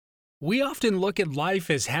We often look at life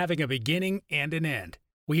as having a beginning and an end.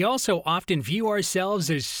 We also often view ourselves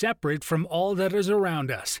as separate from all that is around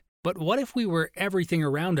us. But what if we were everything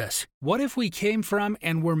around us? What if we came from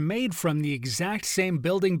and were made from the exact same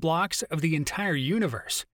building blocks of the entire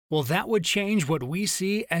universe? Well, that would change what we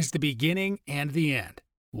see as the beginning and the end.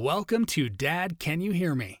 Welcome to Dad, Can You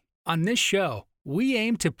Hear Me? On this show, we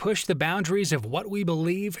aim to push the boundaries of what we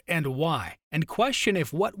believe and why, and question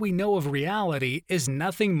if what we know of reality is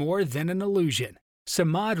nothing more than an illusion.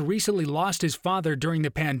 Samad recently lost his father during the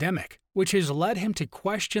pandemic, which has led him to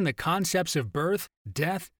question the concepts of birth,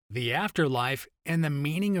 death, the afterlife, and the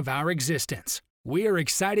meaning of our existence. We are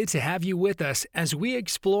excited to have you with us as we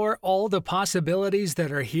explore all the possibilities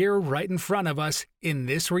that are here right in front of us in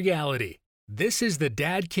this reality. This is the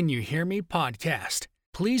Dad, Can You Hear Me podcast.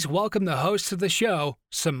 Please welcome the hosts of the show,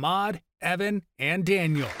 Samad, Evan, and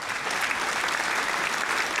Daniel.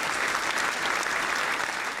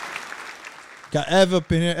 Got Ev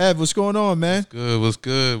up in here. Ev, what's going on, man? What's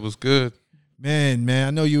good? Man,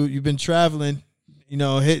 I know you've been traveling,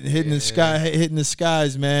 hitting the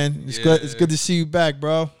skies, man. It's good to see you back,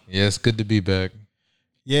 bro. Yeah, it's good to be back.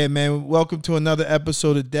 Yeah, man. Welcome to another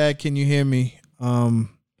episode of Dad, Can You Hear Me?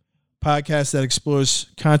 Podcast that explores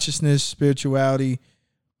consciousness, spirituality,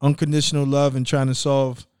 unconditional love, and trying to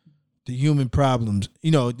solve the human problems.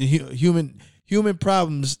 The human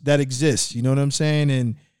problems that exist. You know what I'm saying?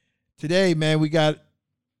 And today, man, we got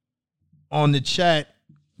on the chat,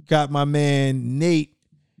 got my man Nate.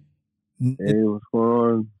 Hey, what's going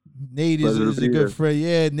on? Nate is a good friend.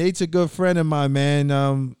 Yeah, Nate's a good friend of mine,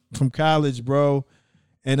 man, from college, bro.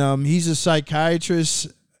 And he's a psychiatrist.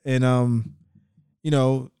 And,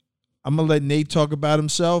 I'm going to let Nate talk about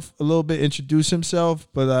himself a little bit, introduce himself.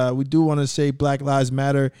 But we do want to say Black Lives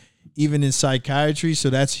Matter, even in psychiatry. So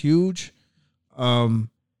that's huge. You know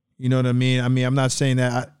what I mean? I'm not saying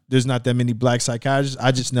that there's not that many black psychiatrists.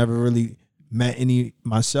 I just never really met any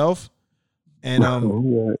myself. And,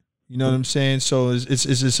 you know what I'm saying? So it's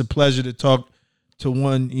just a pleasure to talk to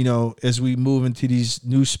one, as we move into these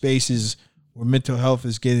new spaces where mental health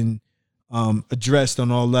is getting addressed on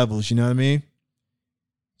all levels. You know what I mean?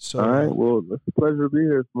 So, all right. Well, it's a pleasure to be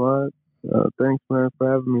here, Smart. Thanks, man,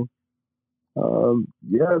 for having me.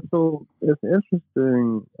 So it's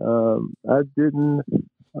interesting.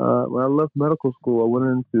 When I left medical school, I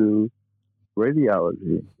went into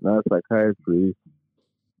radiology, not psychiatry.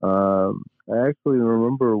 I actually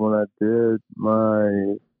remember when I did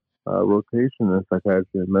my rotation in psychiatry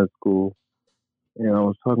in med school, and I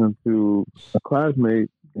was talking to a classmate,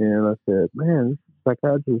 and I said, man,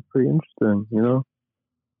 psychiatry is pretty interesting,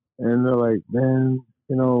 And they're like, man,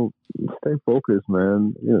 stay focused,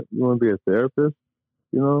 man. You want to be a therapist,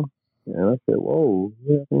 And I said, whoa,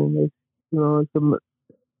 yeah, man, it's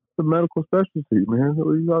a medical specialty, man.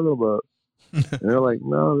 What are you talking about? And they're like,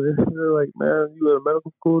 no, they're like, man, you go to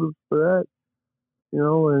medical school for that,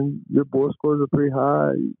 and your board scores are pretty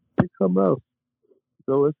high. Pick something else.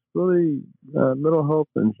 So it's really mental health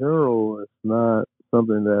in general. It's not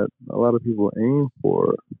something that a lot of people aim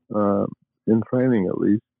for in training, at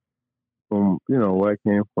least. From where I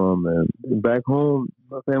came from, and back home,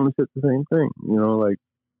 my family said the same thing. Like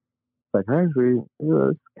psychiatry,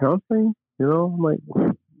 it's counseling. I'm like,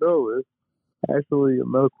 no, it's actually a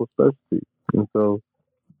medical specialty. And so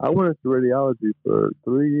I went into radiology for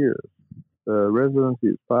 3 years. The residency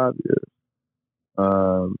is 5 years.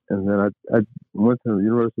 And then I went to the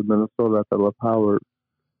University of Minnesota. I left Howard,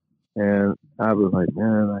 and I was like,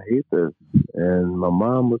 man, I hate this. And my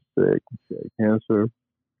mom was sick; she had cancer.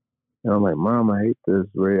 And I'm like, Mom, I hate this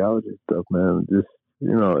radiology stuff, man. Just, I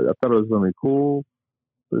thought it was going to be cool,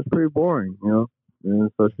 but it's pretty boring, And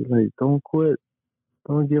so she's like, don't quit.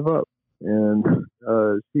 Don't give up. And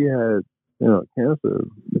she had, cancer.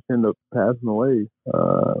 She ended up passing away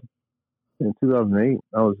in 2008.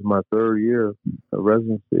 I was in my 3rd year of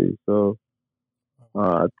residency. So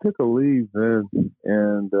I took a leave then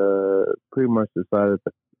and pretty much decided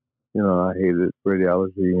that, I hated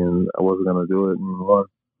radiology and I wasn't going to do it anymore.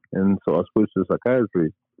 And so I switched to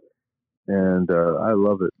psychiatry, and I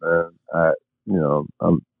love it, man.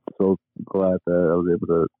 I'm so glad that I was able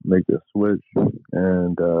to make this switch.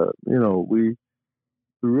 And we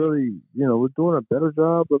really, we're doing a better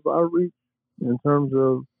job of outreach in terms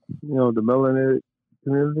of the melanated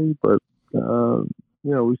community, but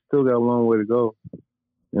we still got a long way to go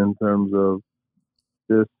in terms of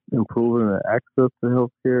just improving the access to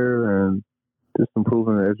healthcare and just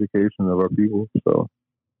improving the education of our people. So.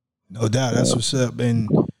 No doubt, that's what's up. And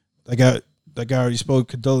like I already spoke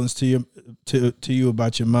condolence to you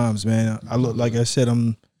about your moms, man. Like I said,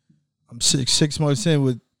 I'm 6 months in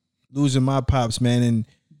with losing my pops, man, and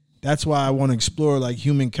that's why I want to explore like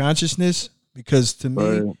human consciousness, because to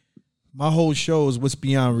me, my whole show is what's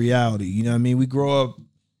beyond reality. You know what I mean? We grow up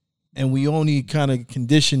and we only kind of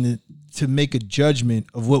condition to make a judgment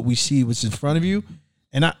of what we see, what's in front of you.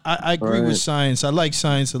 And I agree with science. I like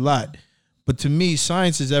science a lot. But to me,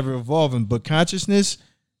 science is ever evolving. But consciousness,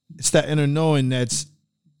 it's that inner knowing that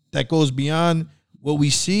goes beyond what we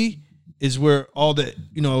see, is where all the,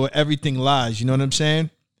 where everything lies. You know what I'm saying?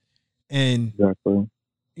 And exactly.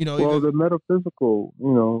 Well, the metaphysical,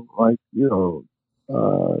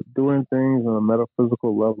 doing things on a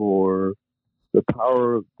metaphysical level, or the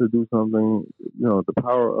power to do something, the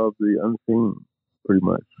power of the unseen, pretty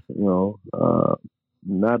much,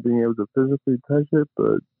 not being able to physically touch it,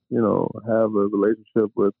 but, have a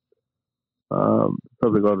relationship with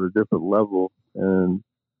something on a different level. And,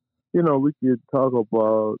 we could talk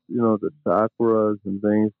about, the chakras and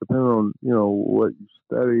things, depending on, what you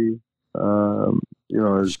study.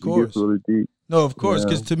 It gets really deep. No, of course,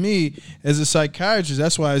 because to me, as a psychiatrist,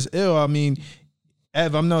 that's why it's ill. I mean,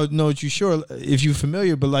 Ev, I'm not you sure if you're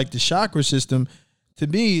familiar, but like the chakra system, to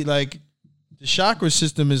me, like the chakra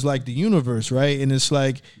system is like the universe, right? And it's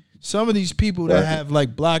like some of these people that have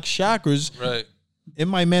like blocked chakras, right, it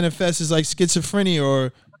might manifest as like schizophrenia,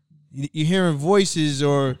 or you're hearing voices,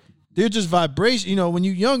 or they're just vibration. When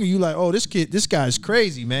you're younger, you like, oh, this guy's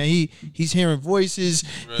crazy, man. He's hearing voices.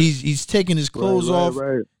 Right. He's taking his clothes off.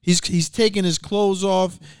 Right. He's taking his clothes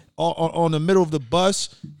off on the middle of the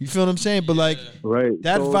bus. You feel what I'm saying? But like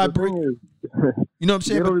that vibration. You know what I'm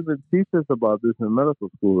saying? They don't even teach us about this in medical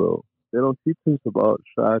school, though. They don't teach us about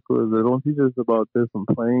chakras. They don't teach us about different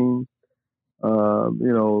planes.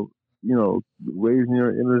 Raising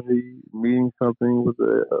your energy, meeting something with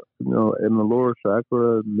in the lower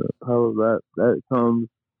chakra, and the power of that comes,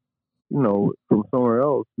 from somewhere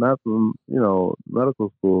else, not from,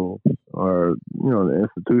 medical school or, the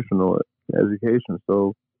institutional education.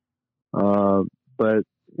 So, but,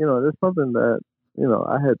 there's something that,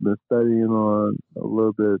 I had been studying on a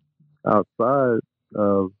little bit outside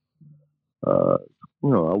of, I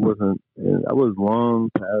was long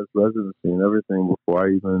past residency and everything before I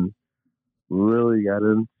even really got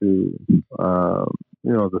into,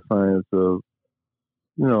 the science of,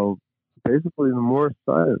 basically the more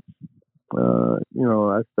science.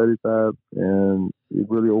 I studied that, and it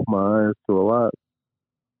really opened my eyes to a lot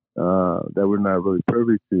that we're not really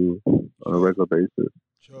privy to on a regular basis.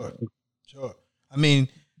 Sure. I mean,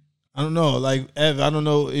 I don't know, like Ev, I don't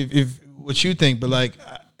know if what you think, but like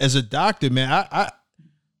as a doctor, man,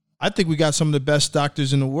 I think we got some of the best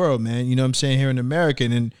doctors in the world, man. You know what I'm saying, here in America,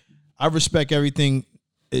 and I respect everything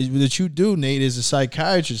that you do, Nate, as a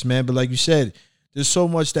psychiatrist, man. But like you said, there's so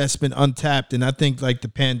much that's been untapped, and I think like the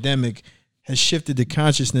pandemic has shifted the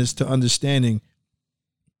consciousness to understanding,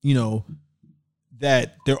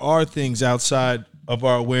 that there are things outside of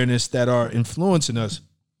our awareness that are influencing us.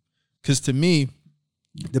 Because to me,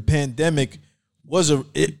 the pandemic is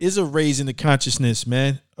a raise in the consciousness,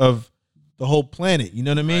 man, of the whole planet. You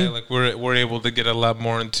know what I mean? Right, like we're able to get a lot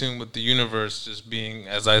more in tune with the universe, just being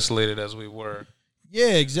as isolated as we were.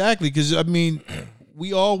 Yeah, exactly. Because I mean,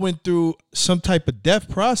 we all went through some type of death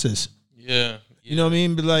process. Yeah. You know what I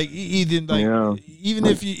mean? But like, even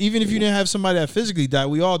if you didn't have somebody that physically died,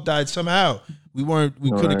 we all died somehow. We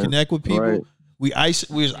couldn't connect with people. Right. We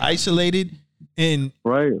was isolated. And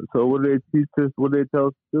right. So what do they teach us? What do they tell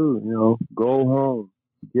us to do? Go home,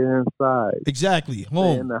 get inside. Exactly.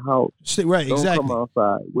 Home. Stay in the house. Right. Don't exactly. come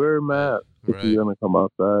outside. Wear a mask if you're gonna come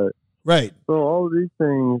outside. Right. So all of these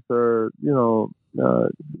things are, you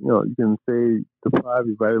can say deprive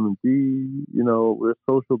you vitamin D. We're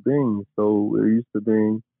social beings, so we're used to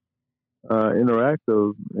being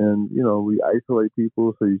interactive, and we isolate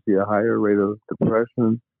people, so you see a higher rate of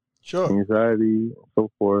depression, anxiety, and so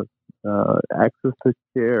forth. Access to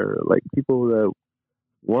care, like people that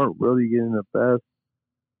weren't really getting the best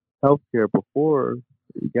health care before,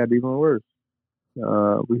 it got even worse.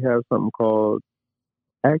 We have something called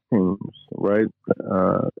ACT teams, right?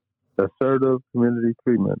 Assertive community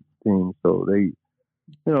treatment teams. So they,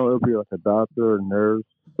 it'll be like a doctor, a nurse,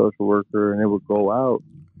 social worker, and they would go out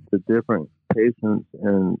to different patients,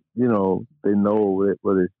 and they know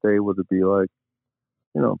where they stay, whether it be like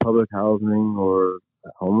public housing or a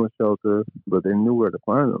homeless shelter, but they knew where to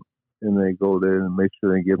find them, and they go there and make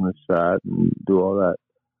sure they give them a shot and do all that.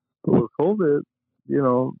 But with COVID,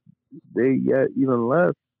 they get even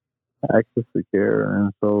less access to care,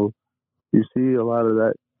 and so you see a lot of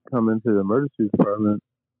that come into the emergency department.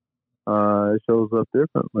 It shows up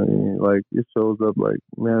differently. Like it shows up like,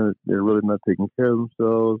 man, they're really not taking care of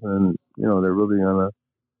themselves, and they're really gonna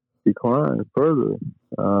decline further.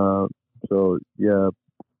 So yeah,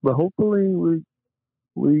 but hopefully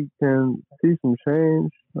we can see some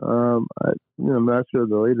change. I'm not sure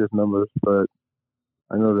the latest numbers, but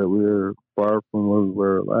I know that we're far from where we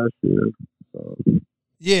were last year. So.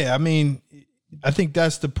 Yeah, I mean, I think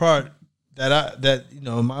that's the part that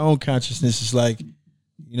my own consciousness is like,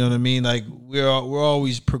 you know what I mean? Like we're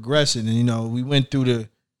always progressing, and we went through the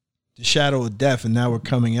shadow of death, and now we're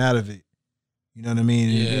coming out of it. You know what I mean?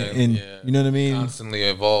 And you know what I mean? Constantly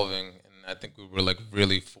evolving, and I think we were like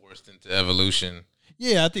really forced into evolution.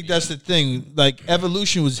 Yeah, I think that's the thing. Like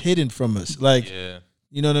evolution was hidden from us. Like,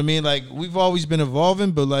 you know what I mean? Like we've always been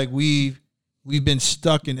evolving, but like we've been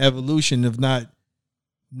stuck in evolution of not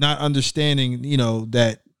understanding,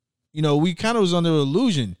 that, we kind of was under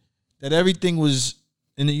illusion that everything was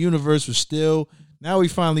in the universe was still. Now we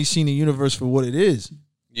finally seen the universe for what it is.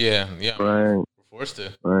 Yeah. Right. We're forced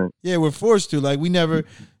to. Right. Yeah, we're forced to. Like we never,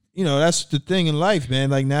 that's the thing in life, man.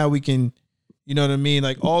 Like now we can, you know what I mean?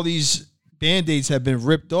 Like all these Band-Aids have been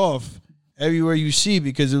ripped off everywhere you see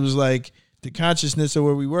because it was like the consciousness of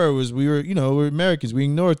where we were was we're Americans. We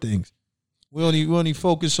ignore things. We only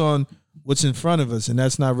focus on what's in front of us, and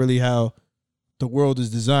that's not really how the world is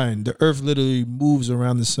designed. The earth literally moves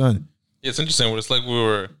around the sun. Yeah, it's interesting. It's like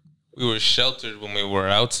we were sheltered when we were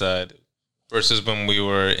outside versus when we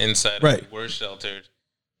were inside. Right. We were sheltered.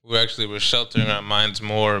 We were sheltering our minds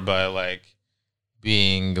more by like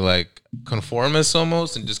being like conformists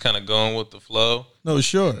almost and just kind of going with the flow. No,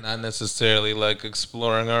 sure. Not necessarily like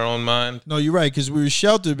exploring our own mind. No, you're right, because we were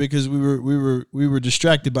sheltered because we were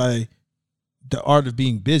distracted by the art of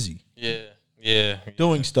being busy. Yeah.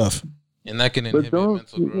 Doing stuff. And that can inhibit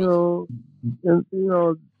mental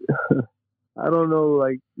growth. I don't know,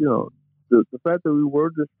 like, the fact that we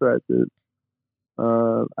were distracted,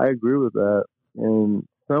 I agree with that. And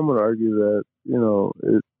some would argue that,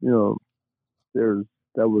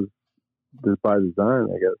 that was just by design,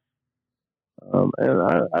 I guess. And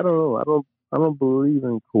I don't know. I don't believe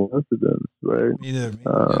in coincidence, right? Neither.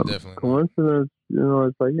 Definitely. Coincidence,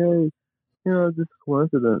 it's like, hey, just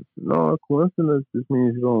coincidence. No, coincidence just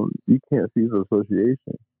means you can't see the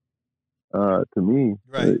association. To me,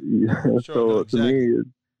 right? Sure, so exactly. To me,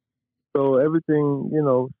 so everything,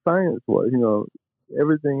 science was,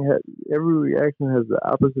 everything every reaction has the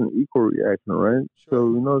opposite and equal reaction, right? Sure.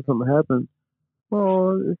 So something happened.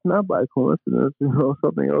 Well, it's not by coincidence.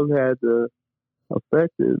 Something else had to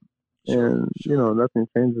affect it, and nothing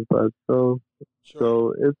changes by itself. Sure.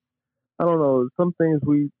 So it's, I don't know. Some things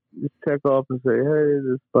we just check off and say, hey,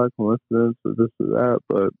 this is by coincidence or this or that,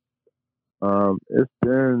 but it's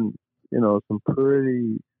been some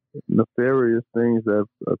pretty nefarious things that have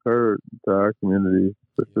occurred to our community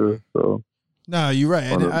for sure. So no, you're right,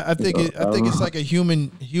 and I think it's like a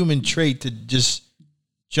human trait to just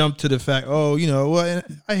jump to the fact. Oh, well,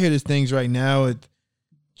 I hear these things right now. At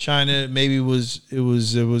China, maybe it was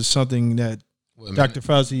something that Dr.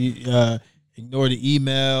 Fauci ignored the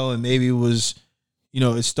email, and maybe it was.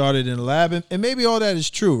 It started in a lab, and maybe all that is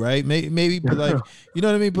true, right? Maybe, but like, you know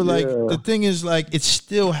what I mean? But like, the thing is, like, it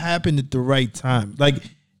still happened at the right time. Like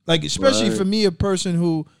especially for me, a person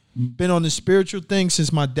who been on the spiritual thing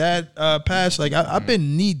since my dad passed. Like, I've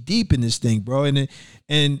been knee deep in this thing, bro.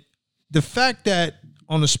 And the fact that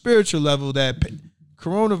on a spiritual level that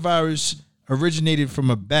coronavirus originated from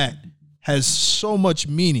a bat has so much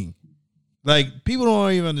meaning. Like, people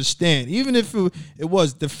don't even understand. Even if it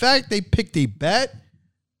was the fact they picked a bat.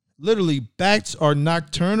 Literally, bats are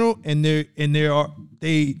nocturnal, and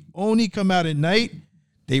they only come out at night.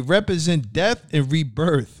 They represent death and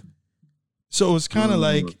rebirth. So it's kind of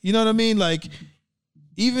like, you know what I mean? Like,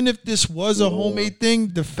 even if this was a homemade thing,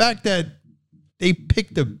 the fact that they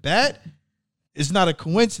picked a bat is not a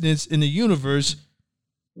coincidence in the universe.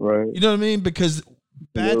 Right. You know what I mean? Because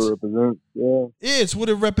bats, it's what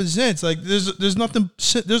it represents. Like there's nothing.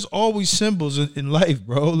 There's always symbols in life,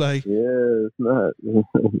 bro. Like it's not.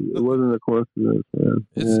 It wasn't a coincidence, man.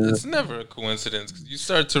 It's never a coincidence. 'Cause you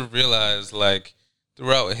start to realize, like,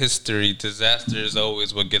 throughout history, disaster is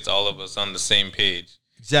always what gets all of us on the same page.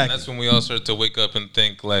 Exactly. And that's when we all start to wake up and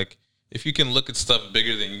think, like, if you can look at stuff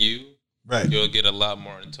bigger than you, right, you'll get a lot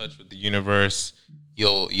more in touch with the universe.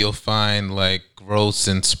 You'll find like growths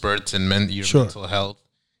and spurts in your mental health,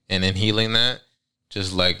 and in healing that,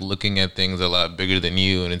 just like looking at things a lot bigger than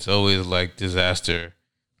you. And it's always like disaster,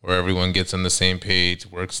 where everyone gets on the same page,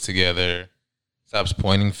 works together, stops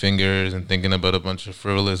pointing fingers and thinking about a bunch of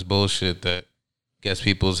frivolous bullshit that gets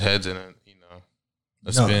people's heads in a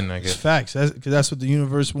spin. I guess it's facts. Because that's what the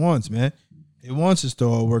universe wants, man. It wants us to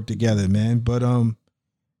all work together, man. But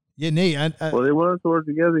yeah, Nate. Well, they want us to work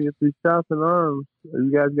together, get these shots in arms.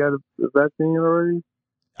 You guys got a vaccine already?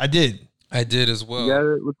 I did. I did as well. You got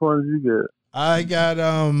it? Which one did you get? I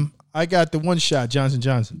got the one shot, Johnson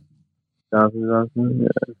Johnson. Johnson.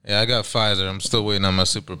 Yeah, I got Pfizer. I'm still waiting on my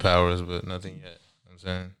superpowers, but nothing yet. I'm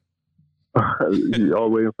saying. You all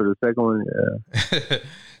waiting for the second one?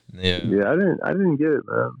 Yeah. Yeah. I didn't get it,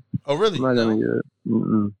 man. Oh, really? I'm not gonna get it.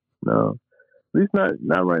 No. At least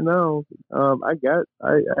not right now. I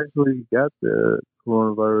actually got the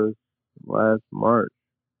coronavirus last March.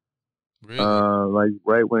 Really? Like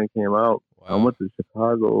right when it came out. Wow. I went to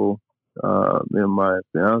Chicago. Me and my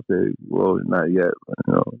fiance. Well, not yet.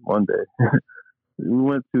 But, one day. We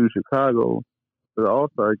went to Chicago for the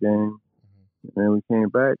All-Star game, and then we came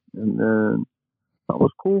back, and then I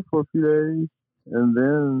was cool for a few days, and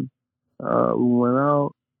then we went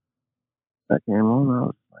out. I came home, and I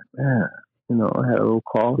was like, man, I had a little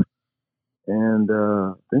cough, and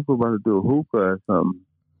I think we're about to do a hookah or something,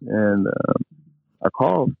 and I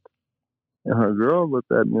coughed, and her girl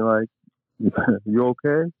looked at me like, you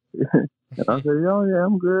okay? And I said, oh, yeah,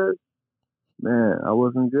 I'm good. Man, I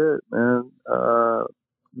wasn't good, man.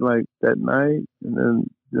 Like that night, and then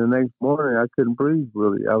the next morning, I couldn't breathe,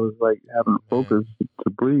 really. I was like having to focus to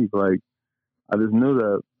breathe. Like, I just knew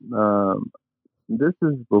that this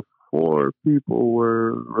is before people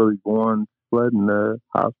were really flooding the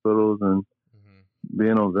hospitals and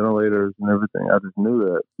being on ventilators and everything. I just knew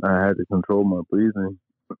that I had to control my breathing.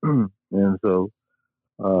 And so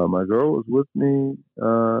my girl was with me.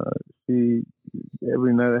 She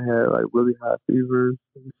every night I had like really high fevers.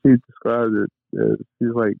 She described it as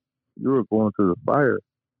she's like, you were going through the fire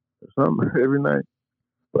or something every night.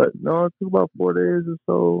 But no, it took about 4 days or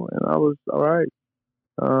so, and I was all right.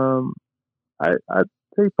 I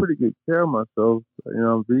take pretty good care of myself.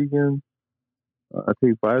 I'm vegan. I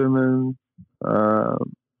take vitamins,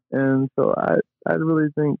 and so I really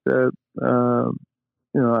think that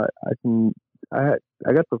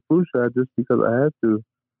I got the flu shot just because I had to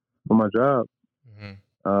for my job.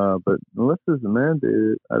 But unless it's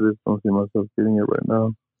mandated, I just don't see myself getting it right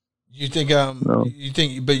now. You think No. you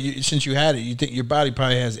think, but since you had it, you think your body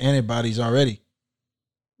probably has antibodies already?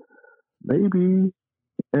 Maybe.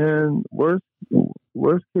 And worst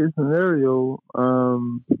case scenario, I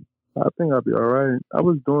think I'll be all right. I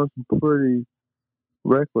was doing some pretty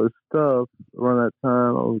reckless stuff around that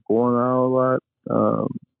time. I was going out a lot,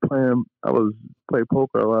 play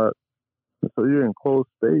poker a lot. So you're in close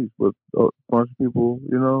space with a bunch of people,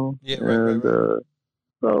 Yeah, and right.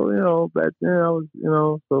 so back then I was,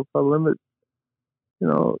 so if I limit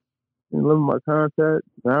my contact.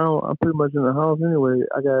 Now I'm pretty much in the house anyway.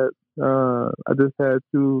 I just had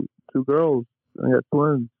two girls. I got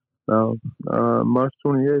twins now. March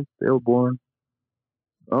 28th, they were born.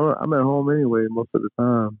 I'm at home anyway most of the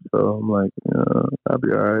time, so I'm like, I'll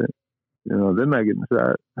be all right. They're not getting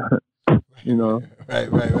shot. Right.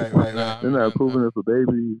 They're not approving it for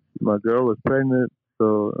baby. My girl was pregnant,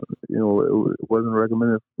 so it wasn't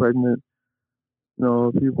recommended for pregnant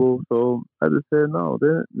people. So I just said no.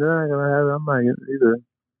 They're not gonna have it. I'm not getting it either.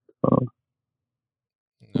 So,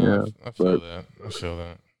 No, I feel that. I feel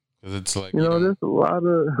that because it's like there's a lot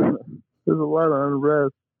of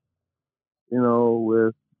unrest.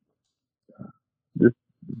 With just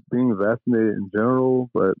being vaccinated in general,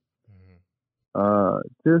 but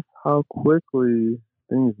just how quickly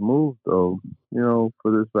things move, though.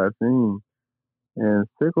 For this vaccine, and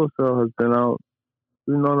sickle cell has been out.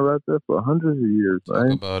 We've known about that for hundreds of years, right?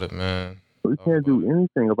 Talk about it, man. We can't do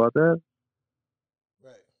anything about that.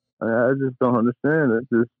 Right. I just don't understand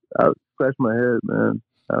it. I scratch my head, man.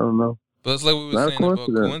 I don't know. But it's like we were Not saying about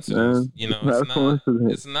coincidence. Man.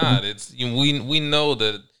 It's not. It's we know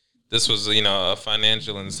that this was a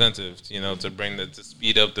financial incentive, to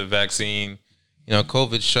speed up the vaccine.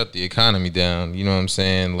 COVID shut the economy down. You know what I'm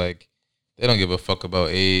saying? Like they don't give a fuck about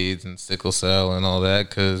AIDS and sickle cell and all that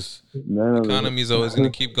because the economy is always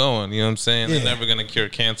going to keep going. You know what I'm saying? Yeah. They're never going to cure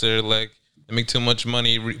cancer. Like they make too much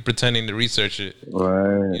money pretending to research it.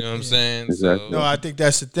 Right. You know what I'm saying? Exactly. So No, I think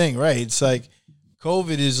that's the thing, right? It's like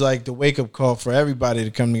COVID is like the wake up call for everybody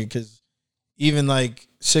to come together because even like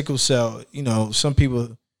sickle cell, some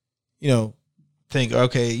people, think,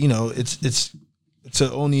 okay, it's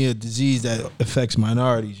only a disease that affects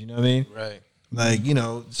minorities. You know what I mean? right. Like,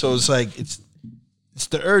 so it's like it's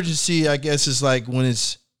the urgency, I guess, is like when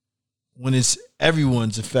it's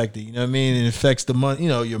everyone's affected, you know what I mean? And it affects the money,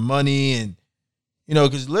 your money and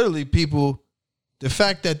because literally people, the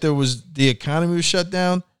fact that the economy was shut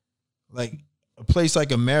down, like a place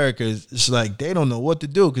like America, it's like they don't know what to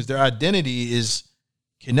do because their identity is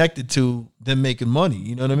connected to them making money.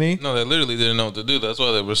 You know what I mean? No, they literally didn't know what to do. That's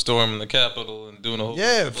why they were storming the Capitol and doing a whole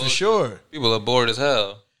Yeah, bunch of for bullshit. sure. People are bored as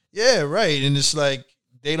hell. Yeah, right. And it's like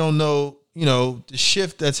they don't know the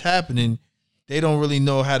shift that's happening, they don't really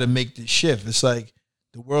know how to make the shift. It's like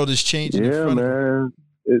the world is changing in front of them. Man.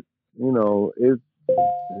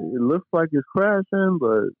 It looks like it's crashing,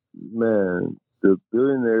 but man, the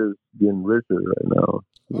billionaires getting richer right now.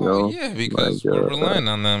 Yeah, because we're relying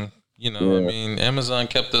on them. I mean, Amazon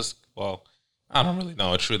kept us. Well, I don't really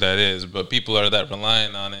know how true that is, but people are that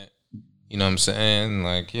reliant on it. You know what I'm saying?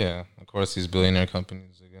 Like, yeah, of course, these billionaire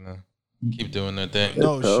companies are gonna keep doing their thing.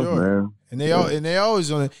 No, tough, sure, man. and they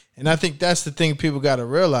always on it. And I think that's the thing people got to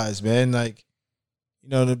realize, man. Like,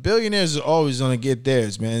 the billionaires are always going to get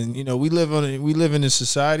theirs, man. We live in a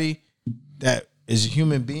society that, as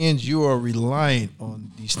human beings, you are reliant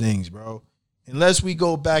on these things, bro. Unless we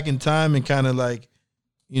go back in time and kind of like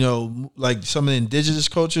some of the indigenous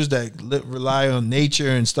cultures that rely on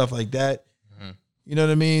nature and stuff like that. Mm-hmm. You know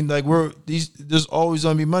what I mean? Like there's always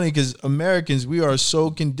going to be money because Americans, we are so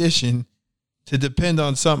conditioned to depend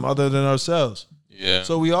on something other than ourselves. Yeah.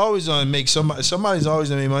 So we always want to make somebody's always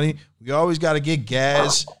gonna make money. We always got to get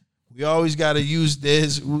gas. We always got to use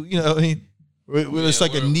this. What I mean? It's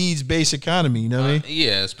like a needs based economy. You know what I mean?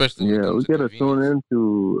 Yeah, especially. Yeah, we got to tune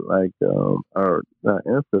into like our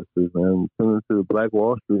ancestors, man. Tune into the Black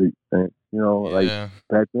Wall Street thing. Like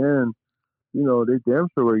back then, they damn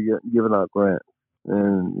sure were giving out grants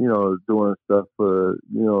and doing stuff for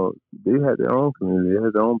they had their own community, they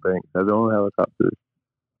had their own banks, had their own helicopters.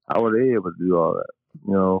 How were they able to do all that?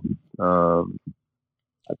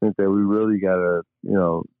 I think that we really gotta,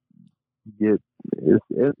 get it's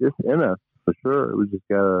in us for sure. We just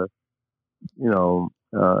gotta,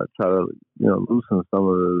 try to, loosen some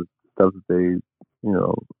of the stuff that they,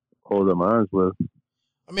 hold their minds with.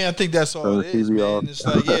 I mean, I think that's all it is, man. It's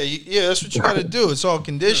like, that's what you gotta do. It's all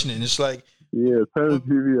conditioning. It's like, turn the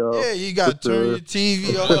TV off. Yeah, you got to turn your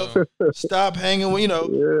TV off. Stop hanging,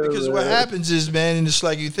 because what happens is, man, and it's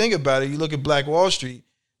like you think about it, you look at Black Wall Street,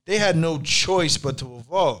 they had no choice but to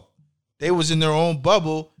evolve. They was in their own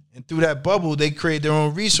bubble, and through that bubble, they create their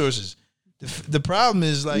own resources. The problem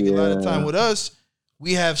is, like, a lot of time with us,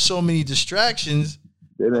 we have so many distractions.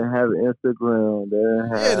 They didn't have Instagram. They didn't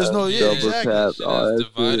have there's no, exactly. Tap, all that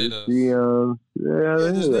divided us.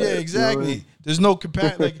 Exactly. There's no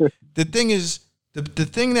comparison. Like, the thing is, the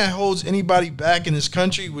thing that holds anybody back in this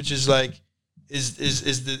country, which is like,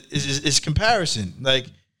 is comparison. Like,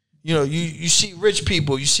 you see rich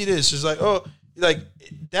people, you see this. It's like,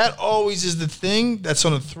 that always is the thing that's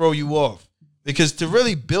gonna throw you off. Because to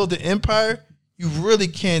really build an empire, you really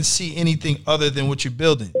can't see anything other than what you're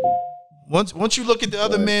building. Once you look at the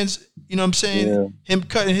other man's, him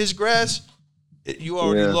cutting his grass, you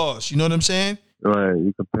already lost. You know what I'm saying? Right.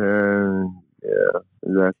 You compare. Yeah,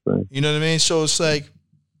 exactly. You know what I mean? So it's like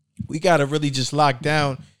we got to really just lock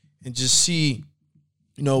down and just see,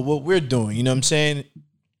 what we're doing. You know what I'm saying?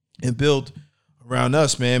 And build around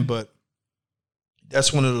us, man. But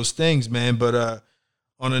that's one of those things, man. But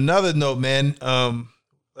on another note, man,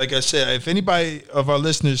 like I said, if anybody of our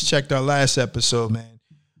listeners checked our last episode, man,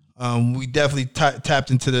 we definitely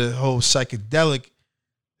tapped into the whole psychedelic,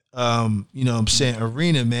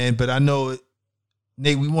 arena, man. But I know,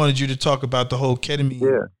 Nate, we wanted you to talk about the whole ketamine.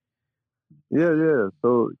 Yeah.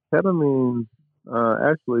 So ketamine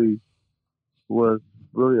actually was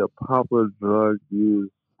really a popular drug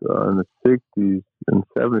used in the 60s and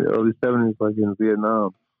 70s, early 70s, like in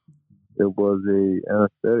Vietnam. It was a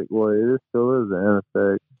anesthetic. Well, it still is an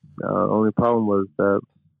anesthetic. Only problem was that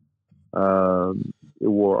it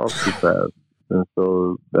wore off too fast, and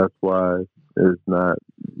so that's why it's not,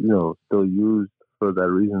 still used for that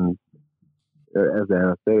reason as an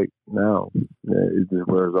anesthetic now. It just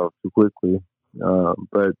wears off too quickly.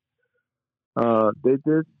 But they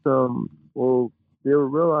did some. Well, they were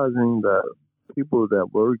realizing that people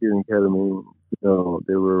that were getting ketamine,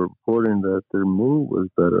 they were reporting that their mood was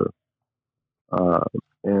better,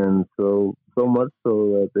 and so much so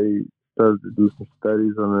that they started to do some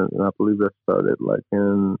studies on it, and I believe that started like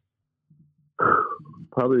in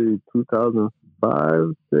probably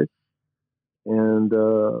 2005, 6, and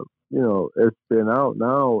it's been out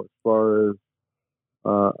now as far as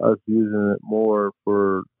us using it more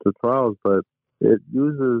for the trials, but it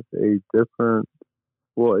uses a different,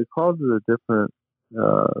 it causes a different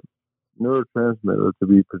neurotransmitter to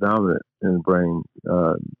be predominant in the brain,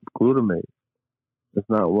 glutamate. It's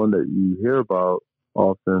not one that you hear about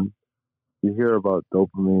often. You hear about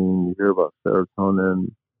dopamine, you hear about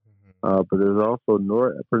serotonin, but there's also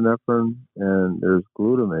norepinephrine and there's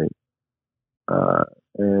glutamate,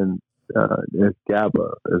 and there's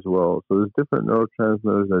GABA as well. So there's different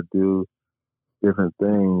neurotransmitters that do different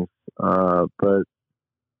things, but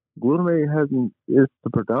glutamate hasn't it's the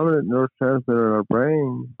predominant neurotransmitter in our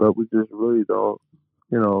brain, but we just really don't,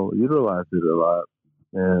 utilize it a lot.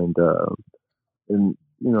 And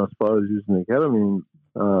as far as using the ketamine,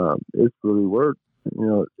 it's really worked.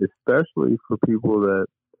 Especially for people that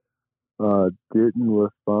didn't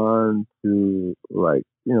respond to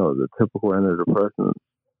the typical antidepressants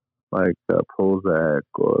like Prozac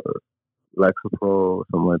or Lexapro or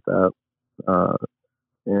something like that. Uh,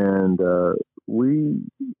 and we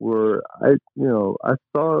I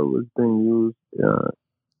saw it was being used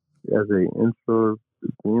as a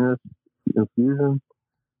intravenous infusion,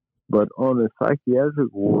 but on a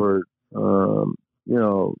psychiatric ward, you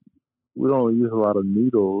know, we don't use a lot of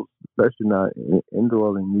needles, especially not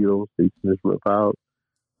indwelling needles that you can just rip out.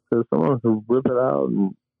 Because someone can rip it out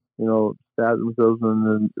and, stab themselves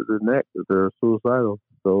in the neck if they're suicidal.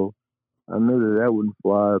 So I knew that wouldn't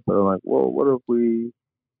fly, but I'm like, well, what if we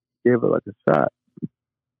gave it like a shot?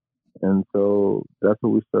 And so that's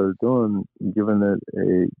what we started doing, giving it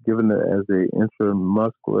as a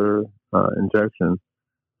intramuscular injection,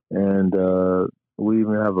 and we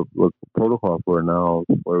even have a protocol for it now,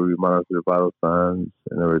 where we monitor the vital signs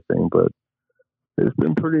and everything. But it's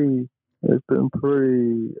been pretty, it's been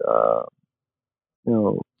pretty, you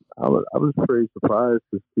know, I was pretty surprised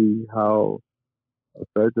to see how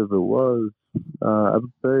effective it was. I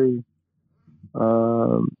would say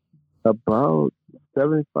um, about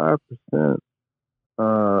 75%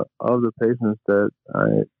 of the patients that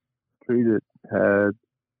I treated had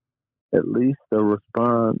at least a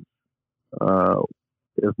response, uh,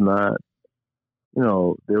 if not,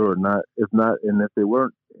 they were not, if not, and if they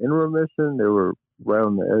weren't in remission, they were right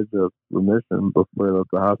on the edge of remission before they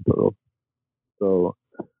left the hospital. So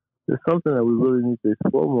it's something that we really need to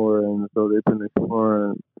explore more, and so they've been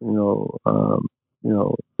exploring,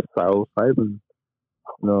 psilocybin,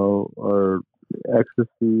 or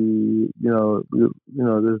ecstasy.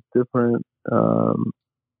 There's different,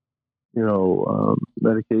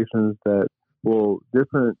 medications that,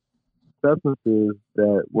 different substances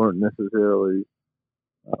that weren't necessarily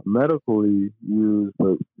medically used,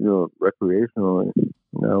 but recreationally.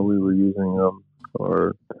 We were using them,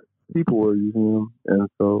 or people were using them, and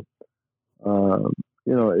so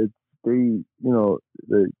it's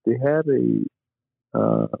they had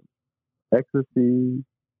a ecstasy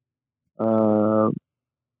uh,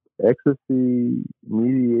 ecstasy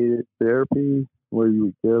mediated therapy where you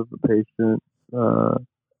would give the patient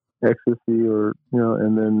ecstasy, or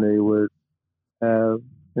and then they would have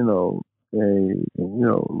a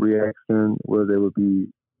reaction where they would be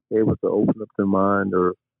able to open up their mind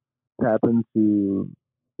or tap into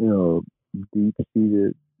deep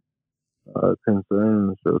seated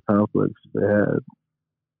concerns or conflicts they had.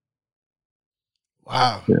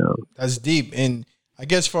 Wow, Yeah, that's deep. And I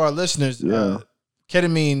guess for our listeners, yeah,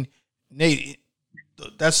 ketamine, Nate,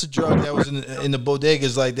 that's the drug that was in the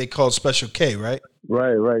bodegas, like they called Special K, right?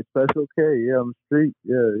 right. Special K, yeah, on the street,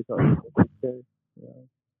 yeah, they call it Special K.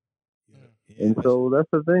 Yeah, And so that's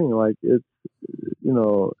the thing. Like it's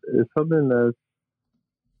something that's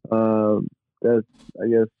I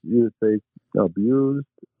guess you would say abused,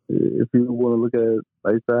 if you want to look at it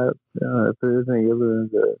like that. If there isn't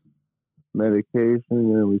evidence of medication,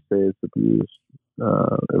 then we say it's abuse.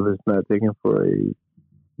 If it's not taken for a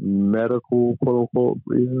medical quote unquote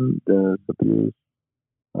reason, then it's abuse.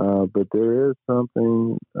 But there is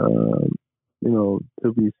something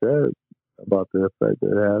to be said about the effect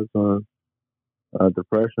that it has on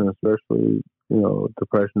depression, especially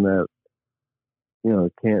depression that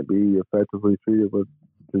can't be effectively treated with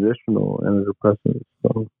traditional antidepressants.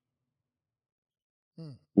 So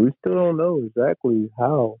we still don't know exactly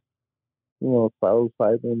how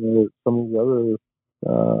psilocybin or some of the other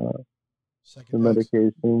the psychedelics.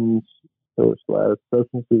 medications or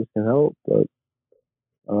substances can help, but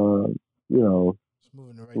um, you know It's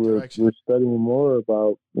moving in the right we're direction. studying more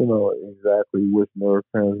about exactly which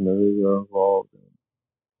neurotransmitters are involved and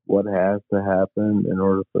what has to happen in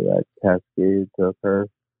order for that cascade to occur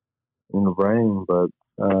in the brain. But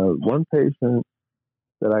one patient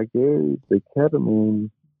that I gave the ketamine,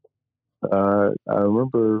 I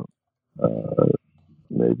remember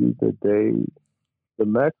maybe the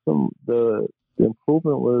maximum, the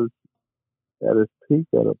improvement was at its peak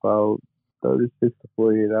at about 36 to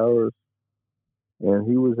 48 hours. And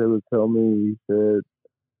he was able to tell me, he said,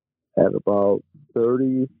 at about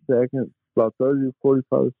 30 seconds, about 30 to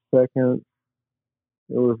 45 seconds,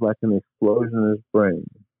 it was like an explosion in his brain.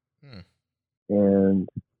 Hmm. And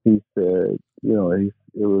he said,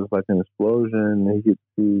 it was like an explosion. He could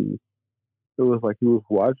see, it was like he was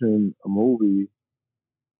watching a movie,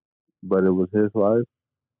 but it was his life.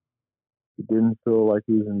 he didn't feel like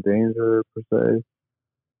he was in danger per se.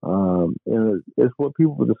 And it's what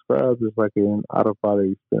people describe as like an out of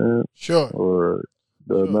body experience, Sure. or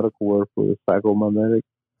the medical word for psychomimetic.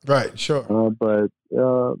 Right. Sure. But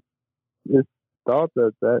it's thought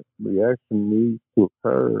that that reaction needs to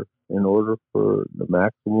occur in order for the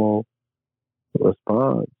maximal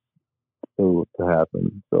response to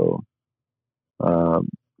happen. So,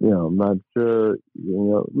 I'm not sure.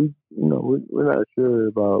 We're not sure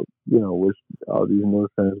about which all these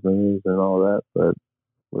neurotransmitters and all that, but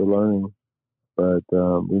we're learning. But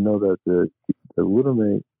we know that the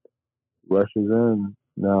glutamate rushes in.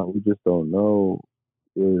 Now we just don't know,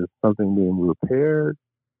 is something being repaired,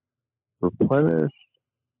 replenished,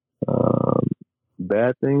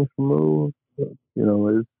 bad things removed.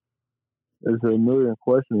 There's a million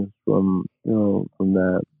questions from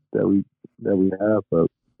that we have, but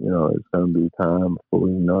it's going to be time before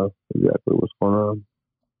we know exactly what's going on.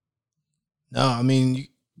 No, I mean,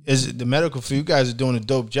 is the medical field? You guys are doing a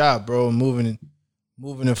dope job, bro, and moving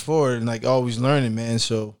it forward, and like always learning, man.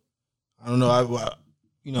 So I don't know.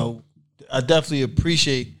 I definitely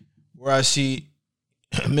appreciate where I see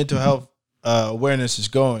mental health awareness is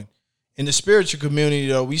going. In the spiritual community,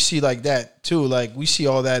 though, we see like that too. Like we see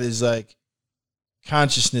all that as like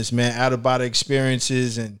consciousness, man, out of body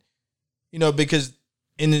experiences, and because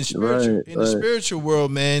in the spiritual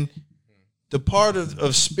world, man, the part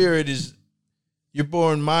of spirit is you're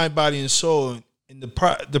born mind, body, and soul, and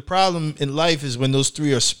the problem in life is when those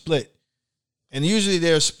three are split, and usually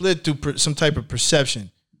they're split through some type of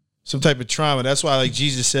perception, some type of trauma. That's why, like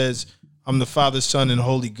Jesus says, "I'm the Father, Son, and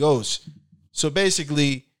Holy Ghost." So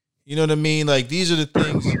basically, you know what I mean? Like these are the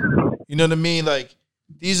things, you know what I mean? Like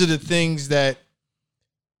these are the things that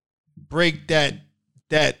break that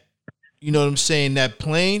you know what I'm saying, that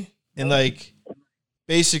plane, and like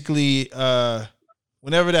basically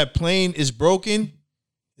whenever that plane is broken,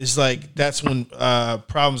 it's like that's when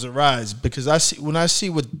problems arise. Because when I see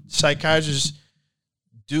what psychiatrists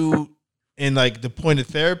do, and like the point of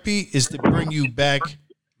therapy is to bring you back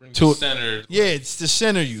to centered. Yeah, it's to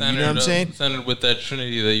center you. You know what I'm saying? Centered with that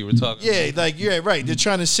trinity that you were talking about. Yeah, like you're right. They're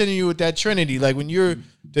trying to center you with that trinity. Like when you're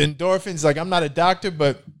the endorphins, like I'm not a doctor,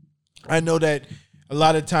 but I know that a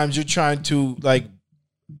lot of times you're trying to like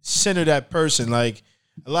center that person. Like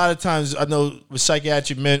a lot of times I know with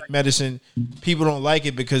psychiatric medicine, people don't like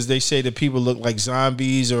it because they say that people look like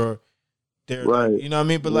zombies, or they're right. You know what I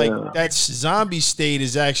mean? But like that zombie state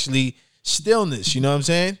is actually stillness. You know what I'm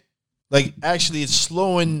saying? Like actually it's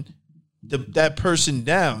slowing that person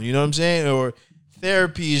down. You know what I'm saying? Or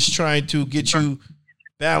therapy is trying to get you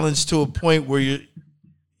balanced to a point where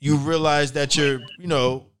you realize that you're,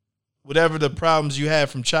 whatever the problems you had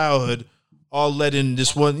from childhood all led in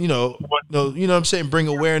this one, you know what I'm saying? Bring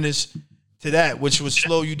awareness to that, which would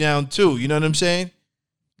slow you down too. You know what I'm saying?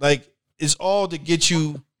 Like it's all to get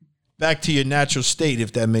you back to your natural state,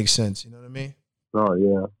 if that makes sense. You know what I mean? Oh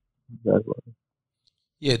yeah, exactly.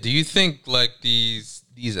 Yeah. Do you think like these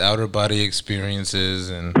outer body experiences,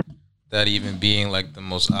 and that even being like the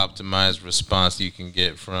most optimized response you can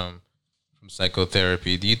get from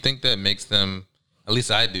psychotherapy, do you think that makes them, at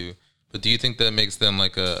least I do, but do you think that makes them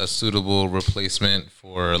like a suitable replacement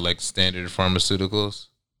for like standard pharmaceuticals?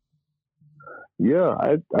 Yeah,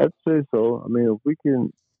 I'd say so. I mean, if we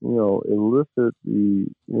can, elicit the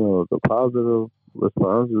positive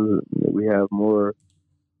responses, we have more,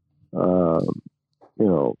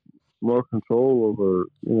 more control over,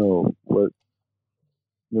 what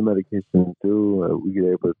the medications do. We get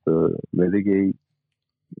able to mitigate,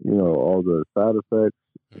 all the side effects,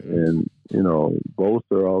 and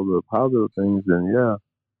bolster all the positive things. And yeah,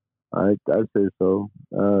 I'd say so.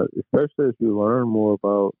 Especially if you learn more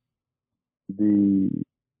about the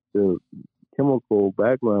chemical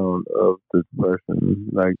background of the depression.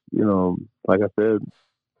 Like like I said,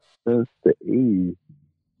 since the 80s,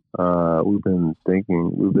 we've been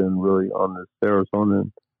really on this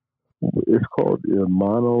serotonin. It's called the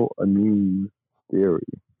monoamine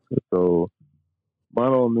theory. So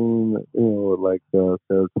monoamine, like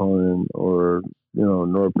serotonin or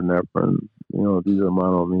norepinephrine. These are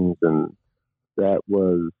monoamines, and that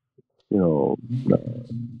was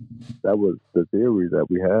that was the theory that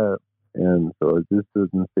we had, and so it just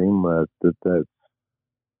doesn't seem like that's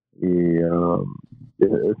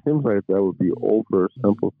it seems like that would be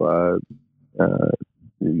oversimplified,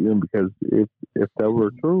 because if that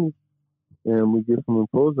were true, and we get some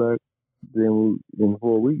Prozac, then in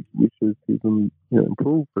 4 weeks we should see them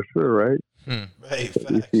improve for sure, right? Right.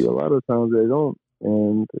 We see a lot of times they don't,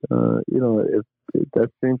 and that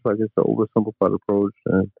seems like it's an oversimplified approach,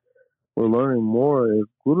 and we're learning more if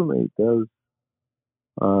glutamate does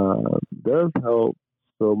does help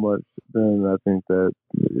so much, then I think that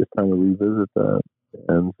it's time to revisit that.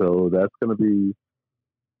 And so that's going to be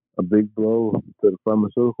a big blow to the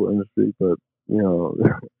pharmaceutical industry. But,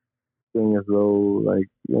 saying as though, like,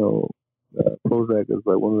 Prozac is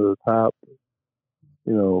like one of the top,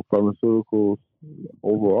 pharmaceuticals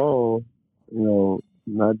overall,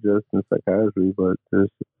 not just in psychiatry, but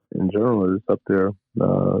just in general, it's up there.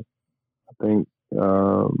 I think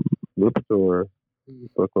Lipitor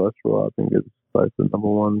for cholesterol, I think it's like the number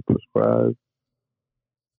one prescribed,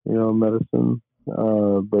 medicine.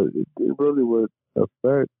 But it really would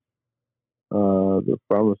affect the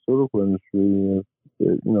pharmaceutical industry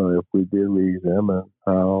if we did re-examine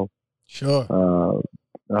how sure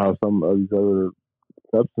how some of these other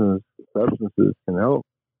substances can help.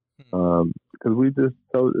 Because there's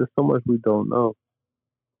so much we don't know,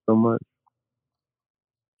 so much.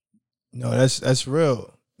 No, that's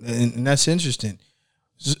real, and that's interesting.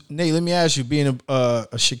 Nate, let me ask you, being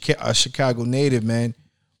a Chicago native, man,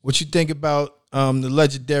 what you think about the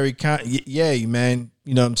legendary Ye, man?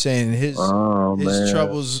 You know what I'm saying? His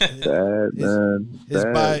troubles, Sad, his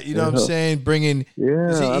you know what I'm saying? Bringing,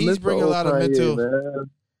 he's bringing a lot of mental. Man.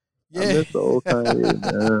 Yeah. I miss the old Kanye,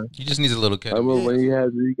 man. He just needs a little ketamine. I remember when he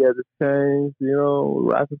had the change,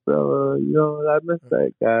 Rockefeller, I miss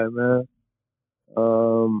that guy, man.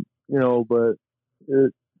 But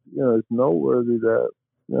it's noteworthy that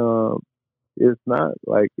it's not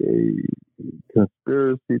like a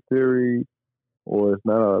conspiracy theory or it's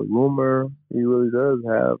not a rumor. He really does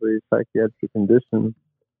have a psychiatric condition,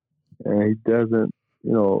 and he doesn't,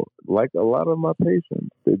 like a lot of my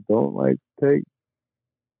patients, they don't like to take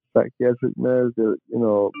psychiatric meds,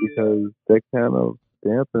 because that kind of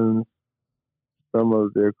dampens some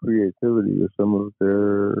of their creativity or some of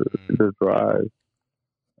their drive.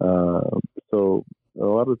 So a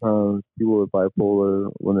lot of times people with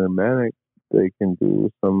bipolar, when they're manic, they can do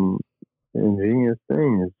some ingenious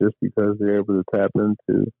things just because they're able to tap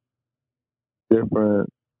into different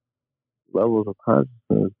levels of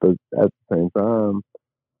consciousness, but at the same time,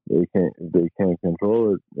 they can't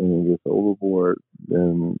control it, and it gets overboard,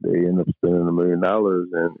 then they end up spending $1 million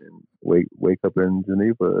and wake up in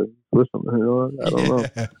Geneva, Switzerland. I don't know.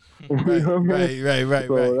 Right.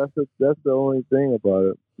 So that's the only thing about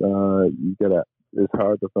it. It's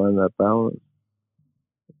hard to find that balance.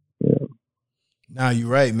 Yeah. Nah, you're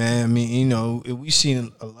right, man. I mean, we've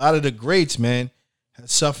seen a lot of the greats, man, have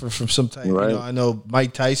suffered from some type. Right. I know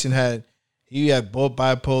Mike Tyson had both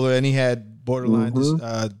bipolar and he had borderline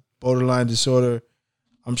disorder.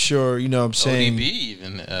 I'm sure, I'm saying. ODB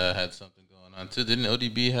even had something going on too. Didn't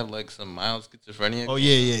ODB have like some mild schizophrenia? Oh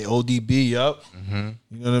yeah, ODB, yup. Mm-hmm.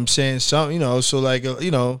 You know what I'm saying? Some, so like,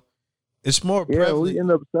 it's more prevalent. Yeah, we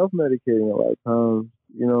end up self-medicating a lot of times,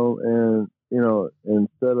 and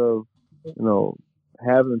instead of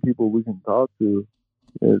having people we can talk to,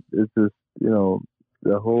 it's just the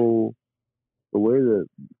way that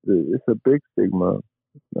it's a big stigma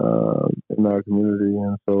in our community,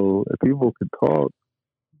 and so if people could talk,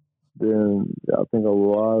 then I think a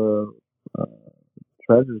lot of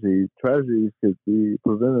tragedies could be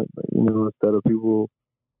prevented. Instead of people,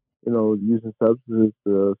 using substances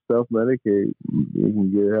to self-medicate, you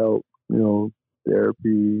can get help.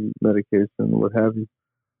 Therapy, medication, what have you,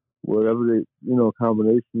 whatever they,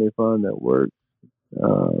 combination they find that works.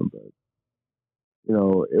 But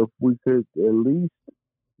if we could at least,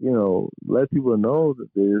 let people know that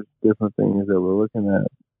there's different things that we're looking at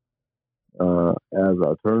as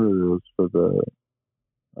alternatives for the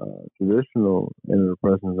traditional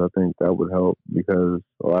antidepressants, I think that would help, because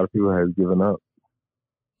a lot of people have given up.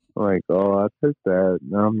 Like, I took that.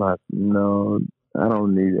 No, I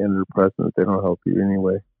don't need antidepressants. They don't help you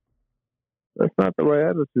anyway. That's not the right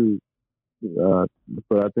attitude. But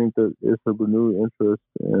I think that it's a renewed interest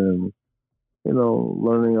in,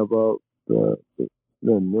 learning about the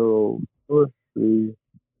neurochemistry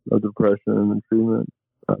of depression and treatment.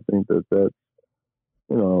 I think that's,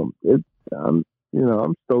 I'm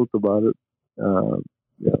stoked about it.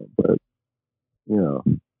 But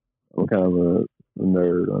I'm kind of a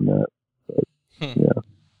nerd on that. But, yeah.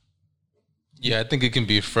 Yeah, I think it can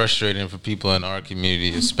be frustrating for people in our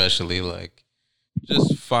community, especially like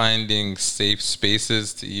just finding safe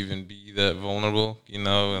spaces to even be that vulnerable,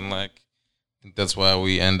 and like I think that's why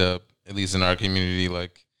we end up, at least in our community,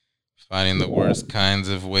 like finding the worst kinds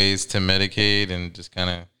of ways to medicate and just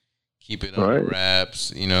kind of keep it under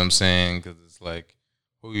wraps, you know what I'm saying? Because it's like,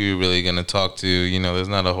 who are you really going to talk to? There's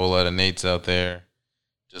not a whole lot of Nates out there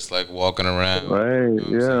just like walking around. Right,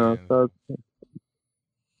 yeah.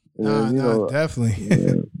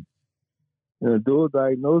 Definitely. Dual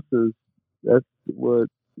diagnosis, that's what,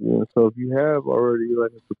 so if you have already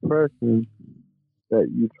like a depression that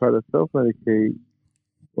you try to self medicate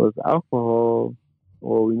with alcohol,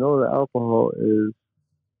 well, we know that alcohol is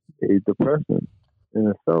a depressant in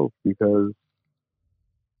itself because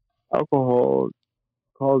alcohol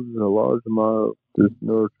causes a large amount of this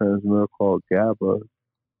neurotransmitter called GABA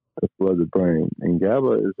to flood the brain. And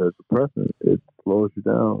GABA is a depressant. It slows you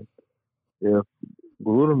down. If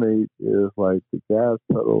glutamate is like the gas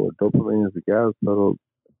pedal, or dopamine is the gas pedal,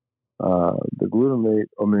 the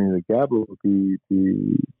GABA would be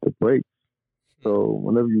the brakes. So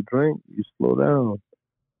whenever you drink, you slow down.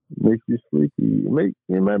 It makes you sleepy.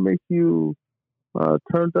 It might make you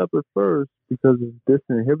turned up at first because it's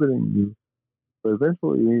disinhibiting you, but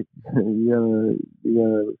eventually you're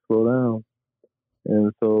gonna slow down.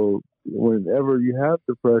 And so whenever you have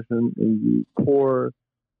depression and you pour,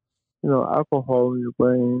 alcohol in your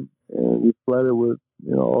brain and you flood it with,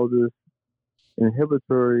 all this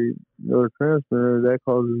inhibitory neurotransmitter, that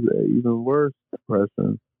causes an even worse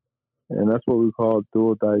depression. And that's what we call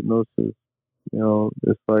dual diagnosis.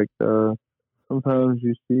 It's like sometimes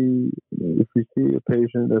if you see a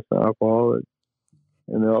patient that's an alcoholic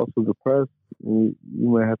and they're also depressed, you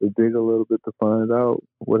might have to dig a little bit to find out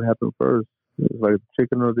what happened first. It's like the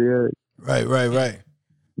chicken or the egg. Right.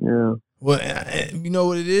 Yeah. Well, you know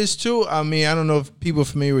what it is too? I mean, I don't know if people are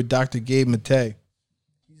familiar with Dr. Gabe Matei.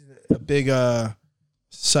 He's a big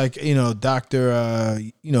doctor,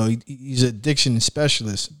 he's an addiction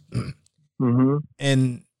specialist. Mm-hmm.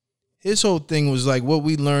 And his whole thing was like what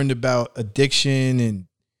we learned about addiction and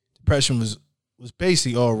depression was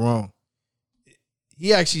basically all wrong.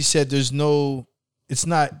 He actually said it's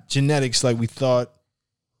not genetics like we thought.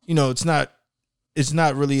 It's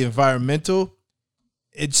not really environmental.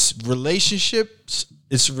 It's relationships.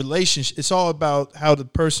 It's all about how the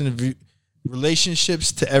person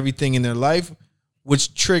relationships to everything in their life,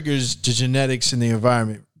 which triggers the genetics and the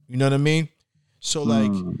environment. You know what I mean? So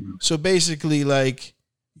so basically like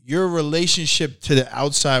your relationship to the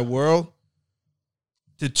outside world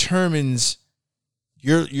determines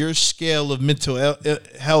your scale of mental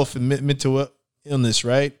health and mental illness,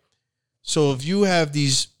 right? So if you have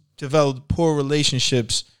these developed poor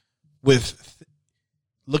relationships with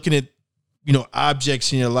looking at,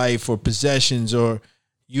 objects in your life or possessions, or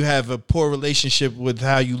you have a poor relationship with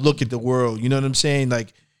how you look at the world, you know what I'm saying?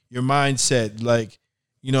 Like your mindset, like,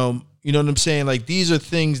 you know what I'm saying? Like these are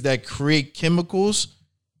things that create chemicals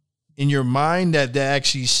in your mind that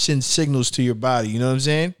actually send signals to your body, you know what I'm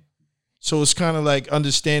saying? So it's kind of like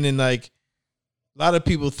understanding, like a lot of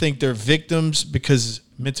people think they're victims because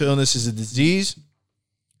mental illness is a disease.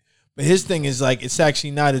 But his thing is like, it's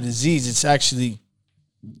actually not a disease. It's actually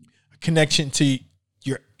a connection to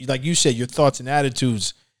your, like you said, your thoughts and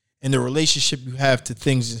attitudes and the relationship you have to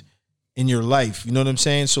things in your life. You know what I'm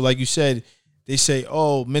saying? So like you said, they say,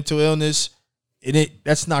 oh, mental illness,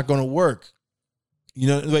 that's not going to work.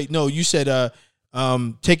 No, you said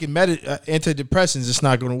taking antidepressants, it's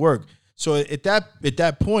not going to work. So at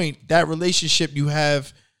that point, that relationship you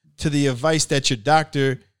have to the advice that your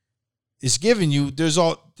doctor is giving you, there's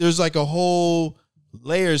like a whole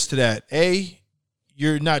layers to that. A,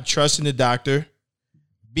 you're not trusting the doctor.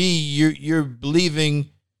 B, you're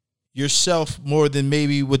believing yourself more than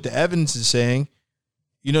maybe what the evidence is saying.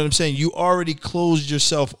 You know what I'm saying? You already closed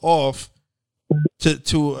yourself off to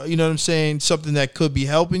you know what I'm saying, something that could be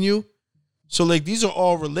helping you. So like these are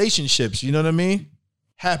all relationships, you know what I mean?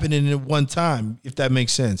 Happening at one time, if that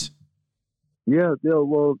makes sense. Yeah.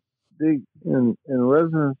 Well, in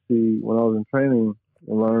residency, when I was in training,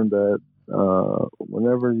 I learned that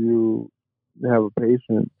whenever you have a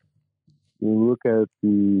patient, you look at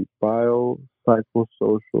the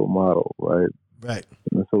biopsychosocial model, right? Right.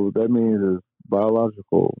 And so what that means is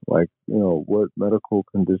biological, like, what medical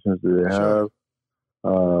conditions do they have?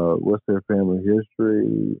 Sure. What's their family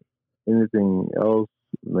history? Anything else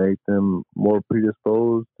make them more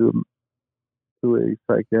predisposed to a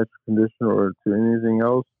psychiatric condition or to anything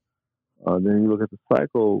else? Then you look at the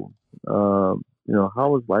cycle. How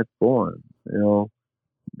was life going?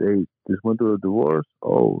 They just went through a divorce.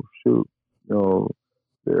 Oh shoot!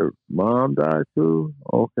 Their mom died too.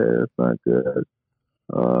 Okay, that's not good.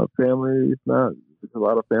 Family is not. There's a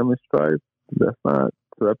lot of family strife. That's not.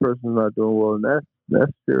 So that person's not doing well in that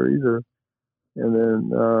sphere either. And then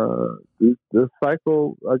the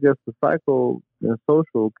cycle. I guess the cycle and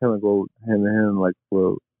social kind of go hand in hand. Like,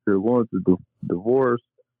 well, if you're going through divorce,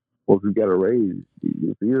 or if you got a raise,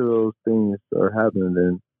 if either of those things are happening,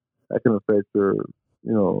 then that can affect your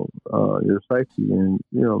psyche and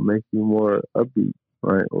make you more upbeat,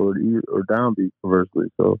 right, or downbeat conversely.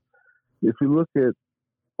 So if you look at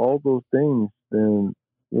all those things, then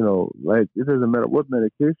like it doesn't matter what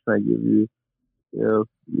medication I give you. If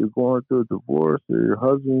you're going through a divorce, or your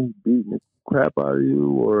husband's beating the crap out of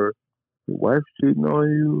you, or your wife's cheating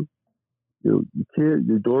on you, your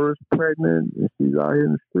daughter's pregnant and she's out here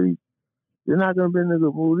in the street, you're not going to be in a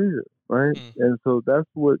good mood either, right? And so that's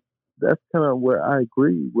kind of where I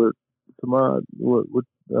agree with Samad, what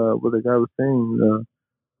the guy was saying.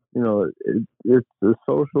 It's the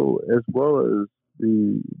social as well as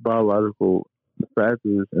the biological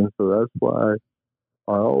factors, and so that's why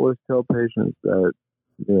I always tell patients that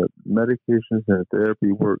medications and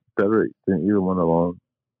therapy work better than either one alone.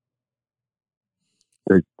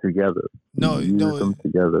 They're together. Use them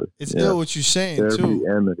together. It's ill what you're saying therapy too,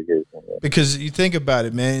 and medication. Yeah. Because you think about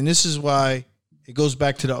it, man, and this is why it goes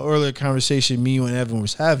back to the earlier conversation me, you, and Evan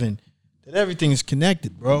was having. That everything is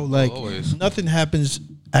connected, bro. Like nothing happens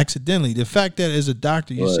accidentally. The fact that as a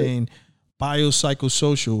doctor you're saying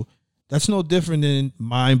biopsychosocial, that's no different than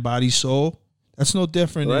mind, body, soul. That's no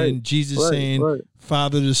different than Jesus saying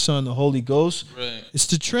Father, the Son, the Holy Ghost. Right. It's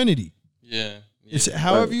the Trinity. Yeah. It's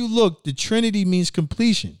however you look, the Trinity means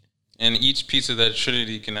completion. And each piece of that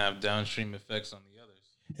Trinity can have downstream effects on the others.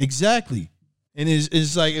 Exactly. And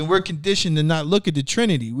it's like, and we're conditioned to not look at the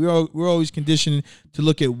Trinity. We're always conditioned to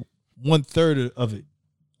look at 1/3 of it.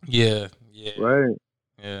 Yeah. Yeah. Right.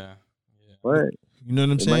 Yeah. Right. You know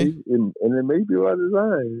what I'm saying? And it may be by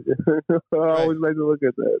design. I always like to look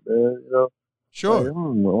at that, man. Sure. Like, I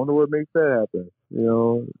wonder what makes that happen.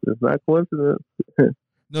 It's not coincidence.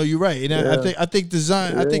 No, you're right. And I think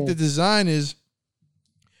design. I think the design is,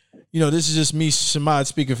 this is just me, Samad,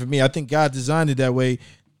 speaking for me. I think God designed it that way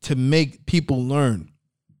to make people learn.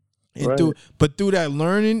 And through that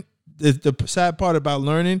learning, the sad part about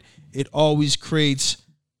learning, it always creates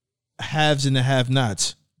haves and the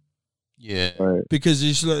have-nots. Yeah. Right. Because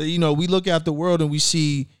it's, we look out the world and we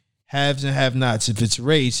see haves and have-nots. If it's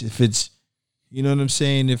race, if it's, you know what I'm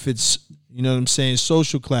saying? If it's,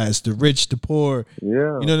 social class, the rich, the poor.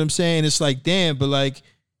 Yeah. You know what I'm saying? It's like, damn, but like,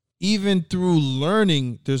 even through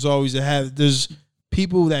learning, there's always there's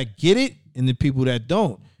people that get it and the people that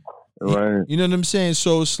don't. Right. You know what I'm saying?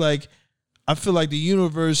 So it's like, I feel like the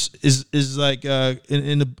universe is like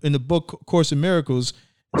in the book Course in Miracles,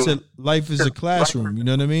 it said life is a classroom. You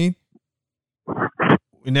know what I mean?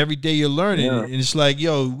 And every day you're learning, and it's like,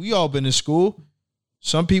 we all been in school.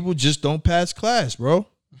 Some people just don't pass class, bro.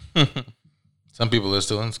 Some people are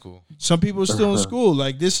still in school. Some people are still in school.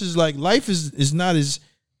 Like, this is like, life is not as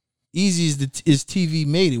easy as TV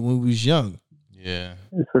made it when we was young. Yeah.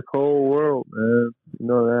 It's a cold world, man. You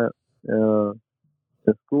know that.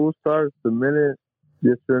 The school starts the minute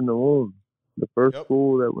you're in the womb. The first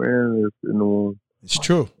school that we're in is in the womb. It's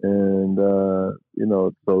true. And, so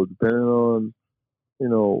depending on,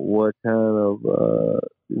 what kind of,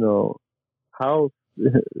 house,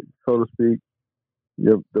 so to speak,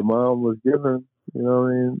 the mom was given,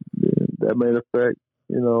 that may affect,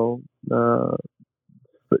 from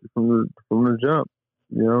the jump,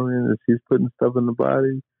 if she's putting stuff in the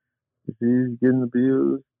body, if she's getting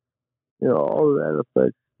abused, all of that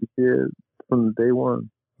affects the kid from day one.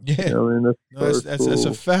 Yeah. That's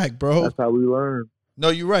a fact, bro. That's how we learn. No,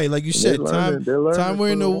 you're right. Like you said, time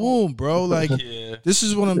we're in the womb, bro. Like, this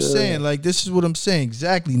is what I'm saying. Like, this is what I'm saying.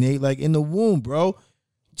 Exactly, Nate. Like, in the womb, bro.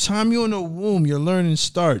 Time you're in the womb, your learning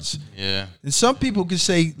starts. Yeah. And some people could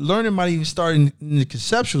say learning might even start in the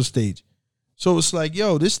conceptual stage. So it's like,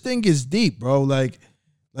 this thing gets deep, bro. Like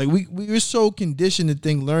we're so conditioned to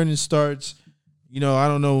think learning starts, I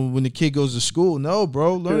don't know, when the kid goes to school. No,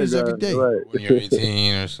 bro, learning's every day. Right. When you're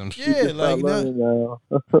 18 or some shit. Yeah, like now.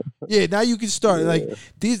 Now you can start. Like,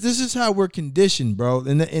 this is how we're conditioned, bro.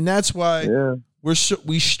 And that's why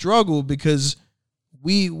we struggle, because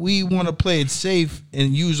we want to play it safe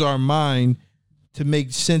and use our mind to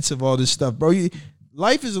make sense of all this stuff, bro.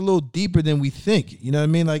 Life is a little deeper than we think. You know what I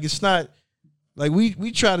mean? Like, it's not like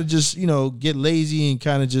we try to just, get lazy and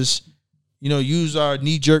kind of just, use our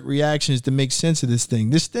knee-jerk reactions to make sense of this thing.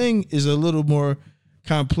 This thing is a little more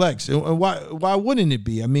complex. And why wouldn't it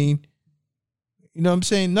be? I mean, you know what I'm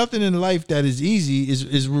saying? Nothing in life that is easy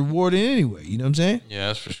is rewarding anyway. You know what I'm saying? Yeah,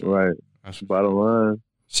 that's for sure. Right. That's for bottom line.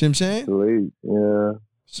 See what I'm saying? Late. Yeah.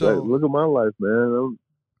 So like, look at my life, man.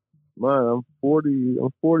 I'm 40.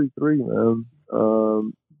 I'm 43, man.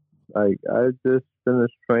 Like, I just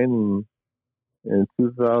finished training in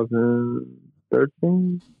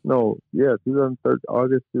 2013. No, yeah, 2013,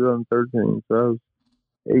 August 2013. So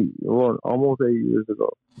that was almost 8 years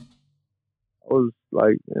ago. I was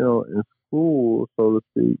like, in school, so to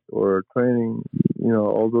speak, or training,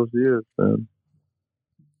 all those years, man.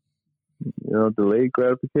 Delayed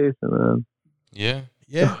gratification, man. Yeah.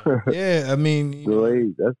 Yeah, yeah. I mean,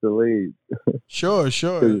 delayed. That's delayed. Sure.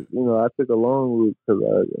 You know, I took a long route because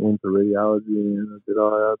I went to radiology and I did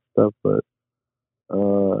all that stuff. But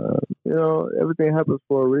you know, everything happens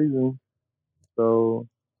for a reason. So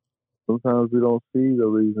sometimes we don't see the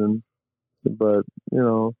reason, but you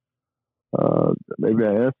know, maybe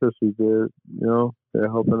our ancestors did. You know,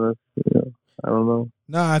 they're helping us. You know, I don't know.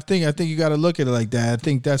 No, I think you got to look at it like that. I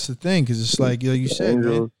think that's the thing because it's like you said,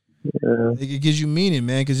 Angels, man. Yeah. It gives you meaning,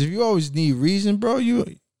 man. Because if you always need reason, bro,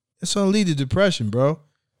 it's gonna lead to depression, bro.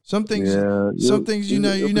 Some things, you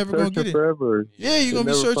know, you're never gonna get it. Forever. Yeah, you're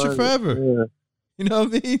gonna be searching forever. Yeah. You know what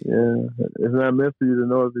I mean? Yeah, it's not meant for you to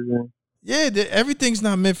know everything. Yeah, everything's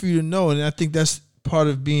not meant for you to know, and I think that's part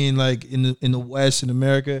of being like in the West in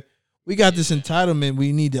America. We got this entitlement.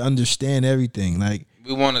 We need to understand everything. Like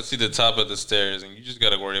we want to see the top of the stairs, and you just got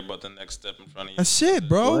to worry about the next step in front of you. That's it,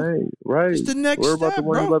 bro. Right. It's the next We're about step, the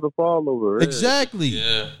one bro. about to fall over. Right? Exactly.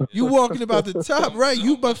 Yeah. You walking about the top, right?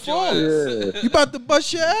 You about to fall. Yeah. You about to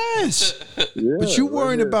bust your ass. Yeah, But you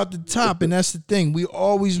worrying right about the top, and that's the thing. We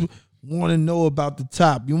always want to know about the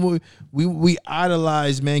top. We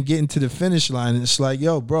idolize, man, getting to the finish line, and it's like,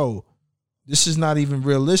 yo, bro, this is not even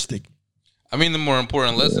realistic. I mean, the more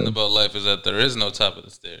important lesson about life is that there is no top of the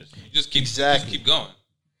stairs. You just keep going.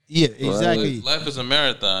 Yeah, exactly. Life is a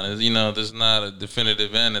marathon. You know, there's not a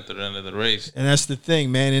definitive end at the end of the race. And that's the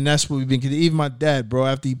thing, man. And that's what we've been. Cause even my dad, bro,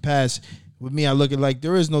 after he passed, with me, I look at like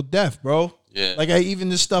there is no death, bro. Yeah. Like even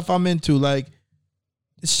the stuff I'm into, like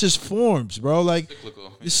it's just forms, bro. Like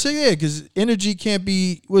cyclical. It's because energy can't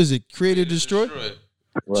be. What is it? Created, destroyed. Right.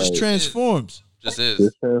 Just transforms. Just is.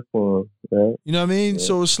 Just transforms. Yeah. You know what I mean? Yeah.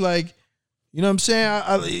 So it's like, you know what I'm saying?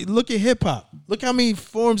 I look at hip hop. Look how many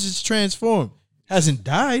forms it's transformed. Hasn't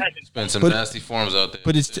died. It's been some nasty forms out there.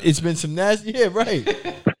 But it's been some nasty. Yeah, right.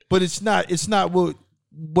 But it's not what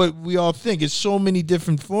we all think. It's so many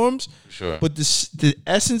different forms. Sure. But the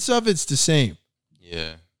essence of it's the same.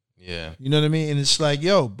 Yeah. Yeah. You know what I mean? And it's like,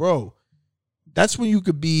 yo, bro, that's when you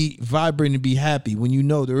could be vibrating and be happy when you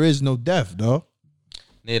know there is no death, dog.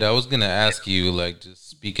 Nate, I was gonna ask you, like, just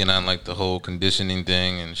speaking on like the whole conditioning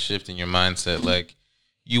thing and shifting your mindset. Like,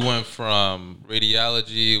 you went from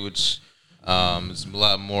radiology, which is a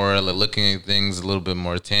lot more like looking at things a little bit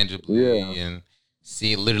more tangibly, and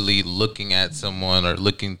literally looking at someone or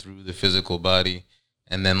looking through the physical body,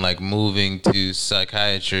 and then like moving to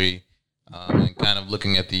psychiatry and kind of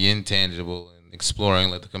looking at the intangible and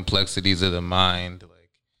exploring like the complexities of the mind.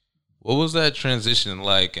 Like, what was that transition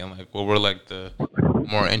like, and like what were like the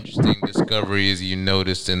more interesting discoveries you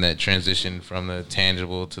noticed in that transition from the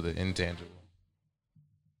tangible to the intangible?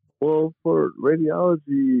 Well, for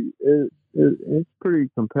radiology, it's pretty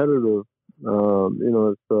competitive. You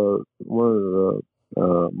know, it's one of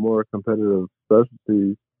the more competitive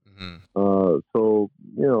specialties. Mm-hmm. So,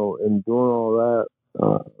 you know, in doing all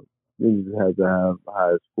that, you just had to have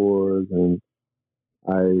high scores. And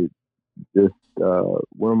I just,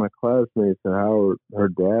 one of my classmates at Howard, her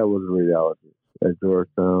dad was a radiologist at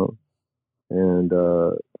Georgetown. And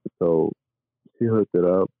so she hooked it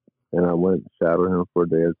up, and I went and shadowed him for a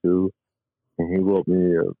day or two. And he wrote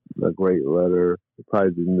me a great letter. He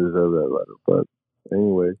probably didn't deserve that letter, but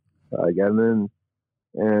anyway, I got him in,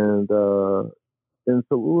 and so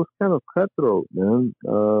it was kind of cutthroat, man.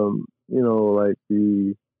 You know, like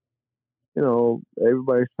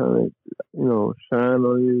everybody's trying to, shine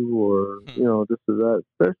on you, or this or that.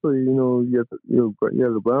 Especially, you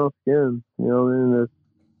have the brown skin. You know what I mean?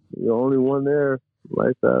 You're the only one there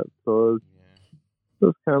like that. So it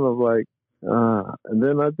was kind of like. And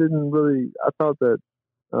then I thought that,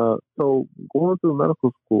 so going through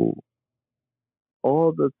medical school,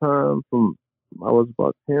 all the time from I was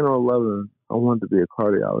about 10 or 11, I wanted to be a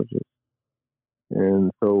cardiologist.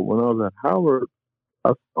 And so when I was at Howard,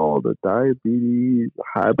 I saw the diabetes,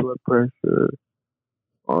 high blood pressure,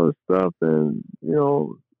 all this stuff. And,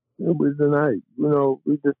 it was the night,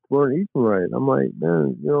 we just weren't eating right. I'm like,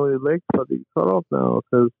 man, your legs about to get cut off now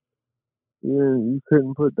because you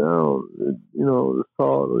couldn't put down, the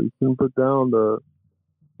salt, or you couldn't put down the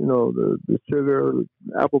sugar,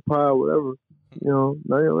 the apple pie, whatever. Now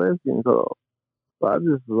your legs getting cut off. So I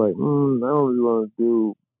just was like, I don't really want to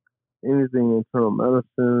do anything internal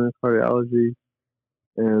medicine, cardiology,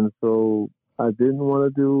 and so I didn't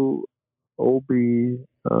want to do OB.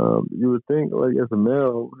 You would think, like, as a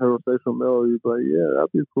male, heterosexual male, you'd be like, yeah,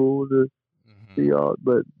 that'd be cool to see y'all,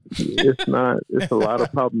 but it's not. It's a lot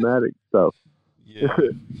of problematic stuff.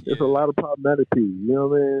 It's a lot of problematic pee. You know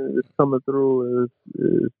what I mean? It's coming through.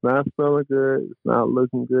 It's not smelling good. It's not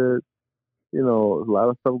looking good. a lot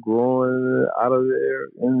of stuff growing out of there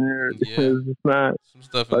in there. Yeah, It's just not. some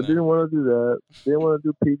stuff I in there. didn't want to do that. Didn't want to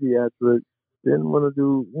do pediatrics. Didn't want to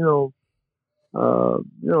do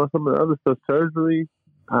some of the other stuff. Surgery.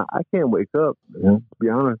 I can't wake up, man. To be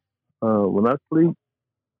honest, when I sleep,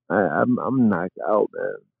 I'm knocked out,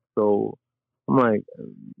 man. So I'm like,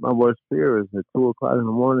 my worst fear is at 2 o'clock in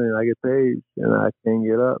the morning I get paid and I can't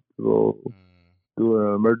get up to go do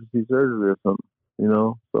an emergency surgery or something.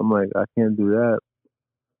 So I'm like, I can't do that.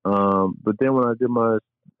 But then when I did my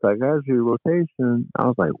psychiatry rotation, I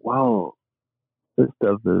was like, wow, this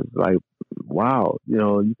stuff is like, wow.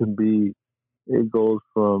 You can be. It goes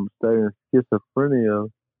from studying schizophrenia,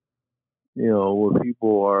 where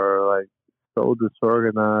people are like so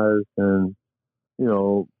disorganized and you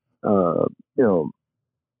know, uh, you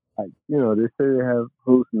know, they say they have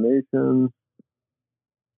hallucinations,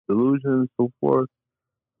 delusions, so forth.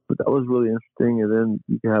 But that was really interesting. And then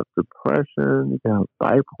you can have depression, you can have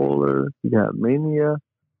bipolar, you can have mania.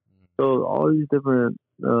 So all these different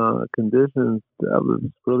conditions, that was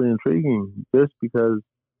really intriguing. Just because,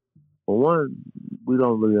 for one, we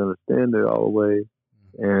don't really understand it all the way,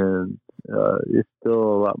 and it's still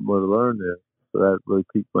a lot more to learn there. So that really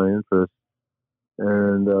piqued my interest.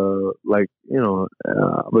 And but like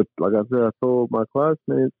I said, I told my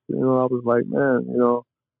classmates, I was like, man,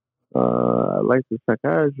 I like the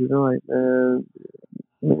psychiatry. They're like, man,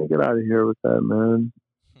 get out of here with that, man.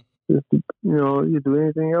 Just, you do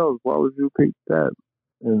anything else. Why would you pick that?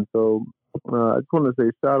 And so I just want to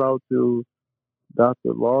say shout out to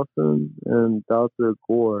Dr. Lawson and Dr.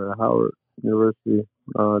 Gore at Howard University.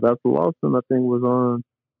 Dr. Lawson, I think, was on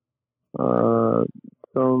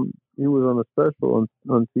he was on a special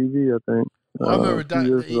on TV, I think. I remember A few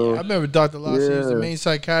years ago. I remember Dr. Lawson. He was the Yeah, main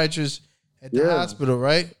psychiatrist at the yeah, hospital,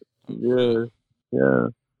 right? yeah, yeah.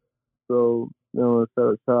 So,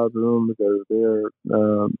 shout out to them because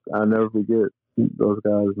I'll never forget those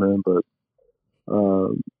guys, man. But,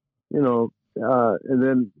 and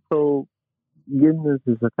then, so getting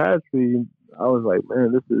into psychiatry, I was like,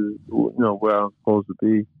 man, this is, where I'm supposed to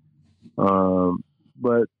be.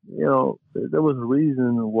 But, there was a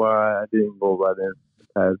reason why I didn't go right into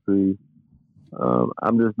psychiatry.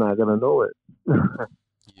 I'm just not going to know it.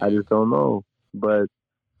 I just don't know. But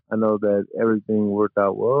I know that everything worked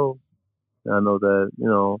out well. I know that,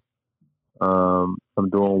 I'm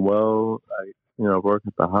doing well. I work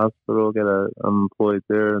at the hospital, I'm employed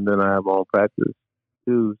there, and then I have my own practice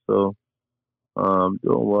too. So, doing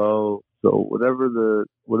well. So whatever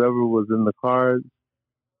was in the cards,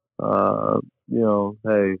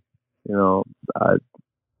 hey, I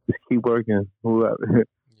just keep working.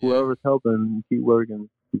 Whoever's helping, keep working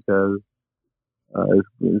because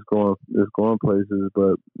it's going places.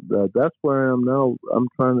 But that's where I am now. I'm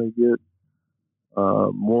trying to get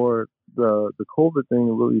more. The COVID thing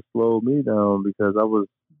really slowed me down because I was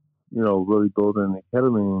really building a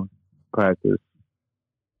ketamine practice,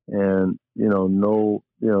 and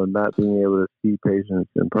not being able to see patients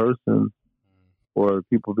in person, or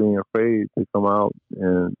people being afraid to come out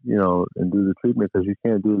and and do the treatment because you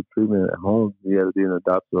can't do the treatment at home. You got to be in a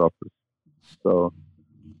doctor's office. So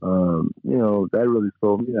that really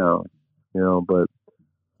slowed me down. But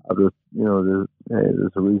I just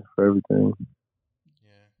there's a reason for everything.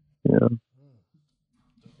 Yeah.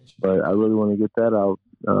 But I really want to get that out.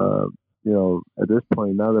 At this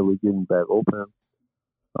point, now that we're getting back open,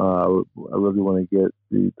 I really want to get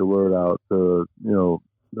the word out to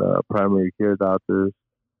primary care doctors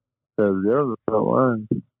because they're on the front line.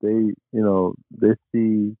 They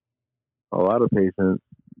see a lot of patients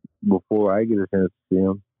before I get a chance to see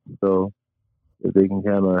them. So if they can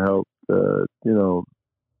kind of help,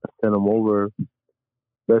 send them over,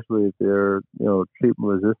 especially if they're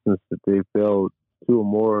treatment resistant, if they failed 2 or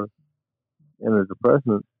more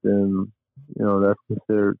antidepressants, then that's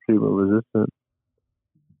considered treatment resistant,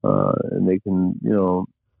 and they can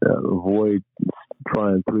avoid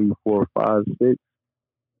trying 3, 4, 5, 6,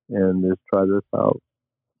 and just try this out.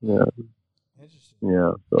 Yeah,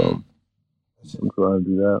 yeah. So I'm trying to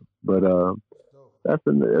do that, but that's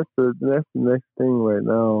the next thing right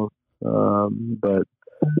now. But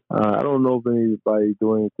I don't know if anybody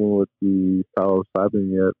doing anything with the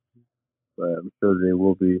psilocybin yet, but I'm sure they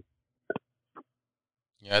will be.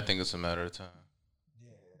 Yeah, I think it's a matter of time.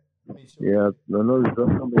 Yeah, I know there's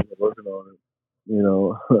somebody working on it.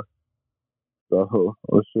 So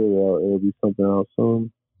I'm sure it'll be something else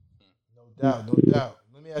soon. No doubt.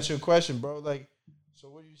 Let me ask you a question, bro. Like, so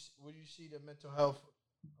where do you see the mental health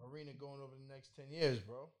arena going over the next 10 years,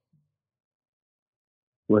 bro?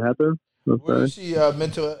 What happened? Where do you see the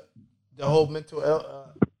whole mental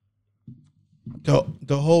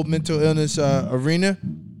The whole mental illness arena.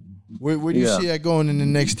 Where do you see that going in the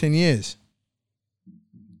next 10 years?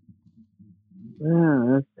 Yeah,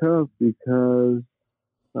 that's tough because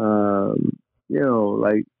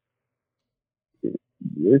like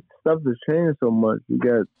it's stuff has changed so much. You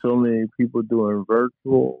got so many people doing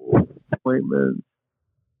virtual appointments.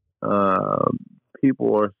 Um,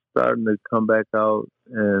 People are starting to come back out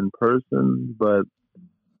in person, but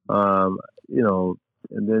um,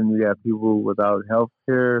 and then you got people without health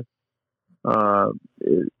care.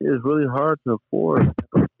 It's really hard to afford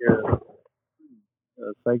care,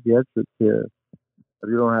 psychiatric care if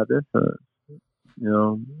you don't have insurance,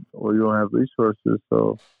 or you don't have resources.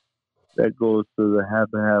 So that goes to the have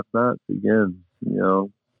and have nots again,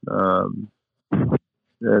 Um,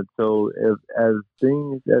 and so as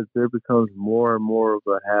there becomes more and more of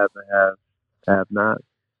a have and have not,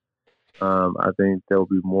 I think there'll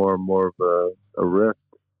be more and more of a rift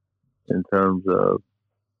in terms of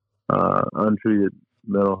untreated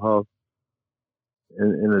mental health,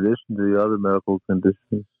 in addition to the other medical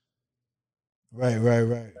conditions. Right.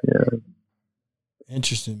 Yeah.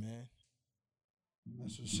 Interesting, man.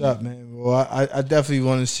 That's what's up, man. Well, I definitely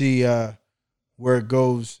want to see where it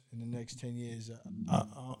goes in the next 10 years.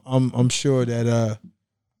 I'm sure that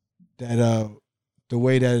the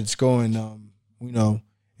way that it's going,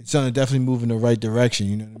 it's gonna definitely move in the right direction.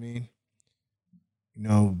 You know what I mean?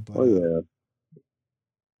 Yeah.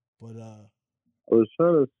 But I was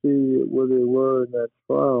trying to see where they were in that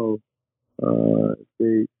trial.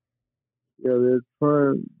 They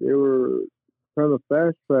were trying to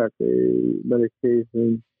fast track a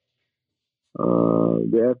medication.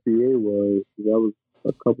 The FDA was. That was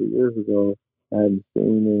a couple of years ago. I hadn't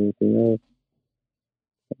seen anything else.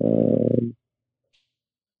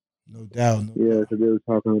 no doubt. So they were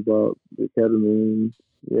talking about the ketamine.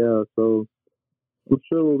 Yeah, so I'm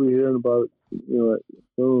sure we'll be hearing about it,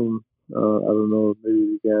 soon. I don't know if maybe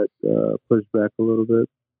we got pushed back a little bit.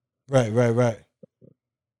 Right.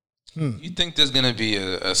 You think there's going to be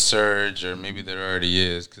a surge, or maybe there already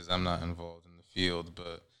is, because I'm not involved in the field,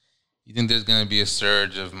 but you think there's going to be a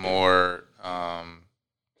surge of more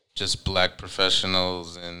just black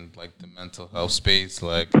professionals in like the mental health space?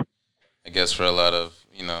 Like, I guess for a lot of,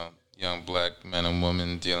 young black men and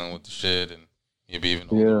women dealing with the shit, and maybe even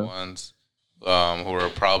older ones who are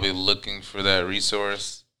probably looking for that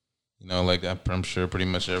resource. Like I'm sure pretty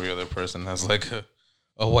much every other person has like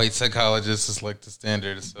a white psychologist is like the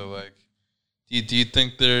standard. So like, do you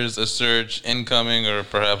think there's a surge incoming, or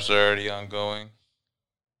perhaps already ongoing?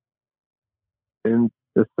 In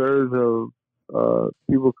the surge of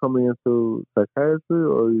people coming into psychiatry,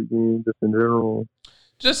 or you mean just in general?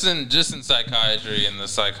 Just in psychiatry and the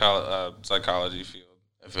psychology field,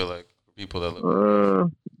 I feel like for people that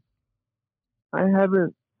look. I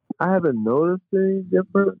haven't noticed any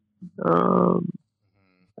difference. I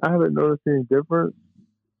haven't noticed any difference.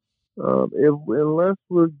 Unless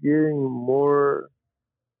we're getting more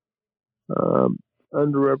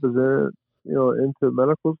underrepresented, into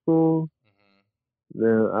medical school,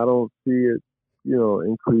 then I don't see it,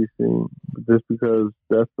 increasing, just because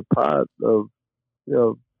that's the pot of,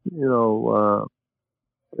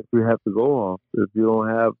 if we have to go off. If you don't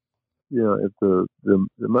have, if the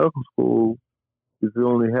medical school, if you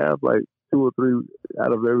only have like 2 or 3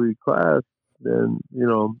 out of every class, then,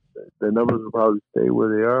 the numbers will probably stay where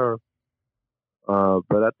they are.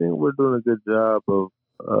 But I think we're doing a good job of,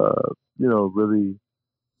 really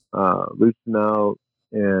reaching out,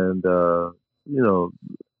 and,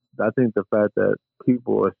 I think the fact that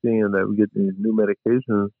people are seeing that we get these new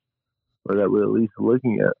medications, or that we're at least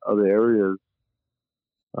looking at other areas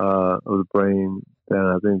of the brain, then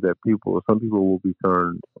I think that some people will be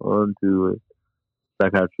turned on to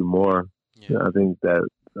psychiatry more. Yeah. I think that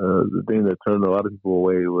the thing that turned a lot of people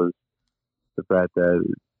away was the fact that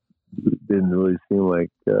it didn't really seem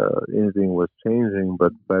like anything was changing,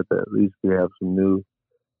 but the fact that at least we have some new,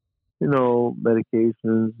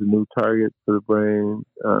 medications, new targets for the brain,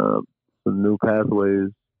 some new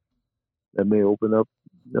pathways that may open up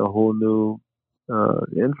a whole new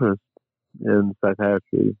interest in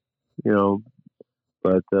psychiatry,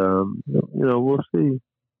 but we'll see.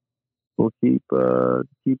 We'll keep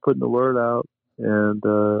putting the word out, and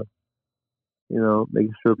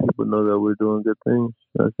making sure people know that we're doing good things.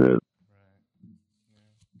 That's it.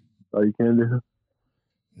 All you can do.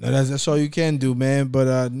 No, that's all you can do, man.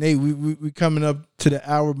 But Nate, we coming up to the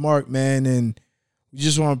hour mark, man, and we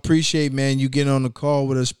just want to appreciate, man, you getting on the call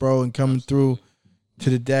with us, bro, and coming through to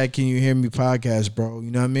the Dad Can You Hear Me podcast, bro. You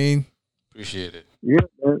know what I mean? Appreciate it. Yeah,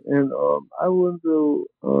 and I went to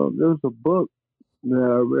there was a book that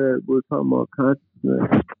I read. We're talking about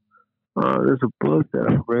consciousness, There's a book that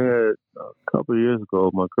I read a couple of years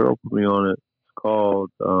ago. My girl put me on it. It's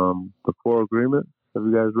called The Four Agreements. Have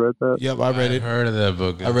you guys read that? Yep, I read it. Heard of that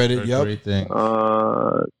book. I read it. Yep. Great thing.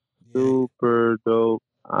 Super dope.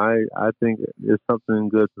 I think it's something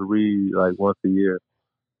good to read like once a year,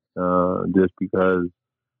 just because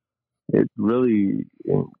it really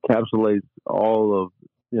encapsulates all of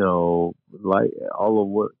all of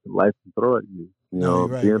what life can throw at you.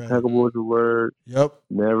 Be impeccable with your word. Yep.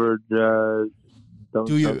 Never judge. Don't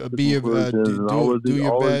do your best. Do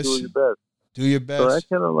your best. Do your best. So that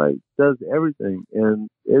kind of like does everything, and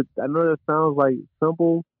I know that sounds like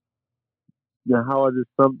simple. How I just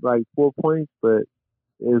summed like 4 points, but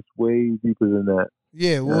it's way deeper than that.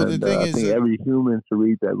 Yeah, well, the thing is, I think every human should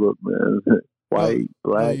read that book, man. White,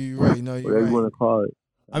 black, whatever you want to call it.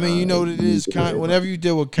 I mean, you know what it is. Whenever you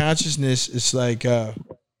deal with consciousness, it's like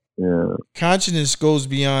consciousness goes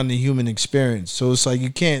beyond the human experience. So it's like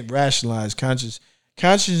you can't rationalize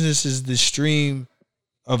consciousness is the stream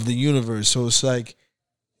of the universe. So it's like,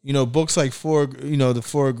 books like the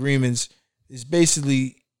Four Agreements is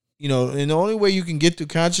basically, and the only way you can get through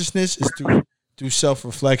consciousness is through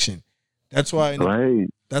self-reflection. That's why in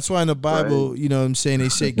the Bible, you know what I'm saying, they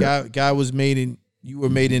say God was made in, you were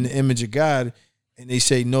made in the image of God, and they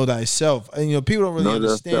say know thyself. And people don't really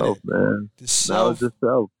understand self, it. Man. The self. Knowledge of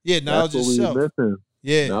self. Yeah, knowledge of self.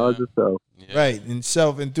 Yeah. Knowledge of self. Yeah. Right. And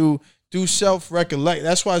self, and through self-recollect.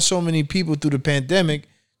 That's why so many people through the pandemic,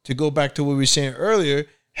 to go back to what we were saying earlier,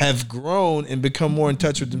 have grown and become more in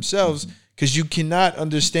touch with themselves, because you cannot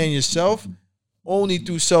understand yourself only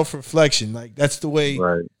through self-reflection. Like, that's the way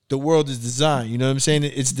the world is designed. You know what I'm saying?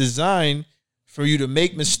 It's designed for you to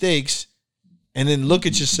make mistakes and then look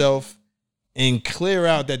at yourself and clear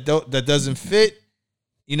out that doesn't fit.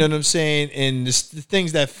 You know what I'm saying? And the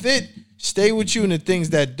things that fit stay with you, and the things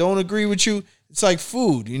that don't agree with you, it's like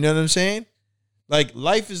food. You know what I'm saying? Like,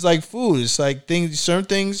 life is like food. It's like certain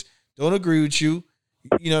things don't agree with you.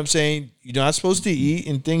 You know what I'm saying? You're not supposed to eat,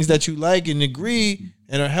 and things that you like and agree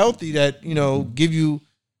and are healthy that, give you,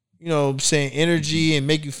 saying energy and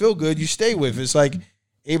make you feel good, you stay with. It's like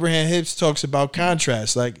Abraham Hicks talks about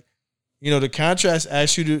contrast. Like, the contrast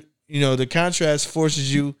asks you to, the contrast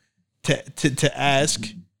forces you to ask,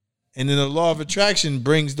 and then the law of attraction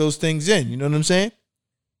brings those things in. You know what I'm saying?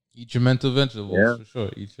 Eat your mental vegetables, for sure.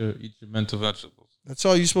 Eat your mental vegetables. That's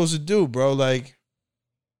all you're supposed to do, bro. Like,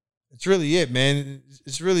 it's really it, man.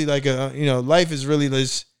 It's really like life is really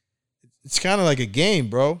this. It's kind of like a game,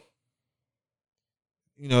 bro.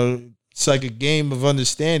 It's like a game of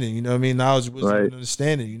understanding. You know what I mean? Knowledge, wisdom, and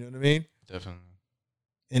understanding. You know what I mean? Definitely.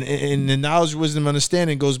 And the knowledge, wisdom,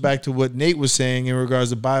 understanding goes back to what Nate was saying in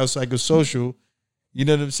regards to biopsychosocial. You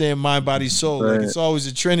know what I'm saying? Mind, body, soul. Like, it's always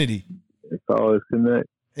a trinity. It's always connect.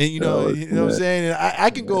 And you know what I'm saying? And I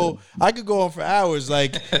could go on for hours,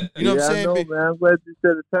 like, you know what I'm saying? I know, man. I'm glad you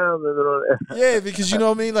said the time limit on that. Yeah, because you know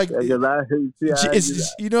what I mean? Like, you know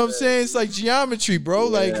what I'm saying? It's like geometry, bro.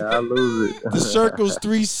 Like, I lose it. The circle's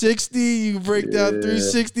 360. You break down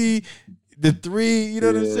 360. The 3, you know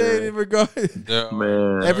what I'm saying? In regard,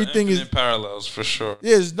 everything is parallels for sure.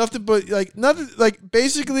 Yeah, it's nothing but nothing. Like,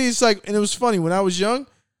 basically, it's like, and it was funny when I was young.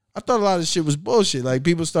 I thought a lot of shit was bullshit. Like,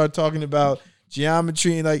 people start talking about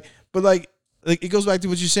geometry and but it goes back to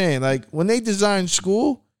what you're saying. Like, when they designed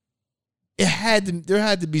school, there had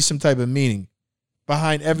to be some type of meaning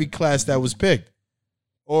behind every class that was picked.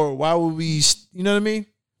 Or why would we, you know what I mean?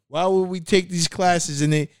 Why would we take these classes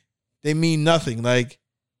and they mean nothing? Like,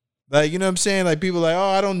 you know what I'm saying? Like, people are like,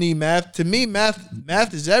 oh, I don't need math. To me,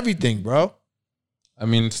 math is everything, bro. I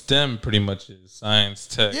mean, STEM pretty much is science,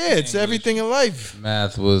 tech. Yeah, it's English. Everything in life.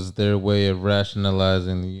 Math was their way of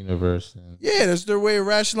rationalizing the universe. Yeah, that's their way of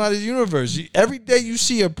rationalizing the universe. Every day you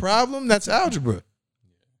see a problem, that's algebra.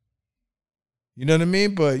 You know what I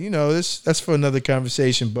mean? But, that's for another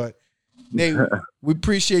conversation. But, Nate, we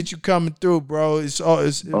appreciate you coming through, bro. It's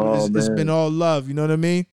been all love. You know what I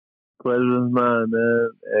mean? Pleasure's mine, man.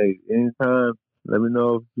 Hey, anytime, let me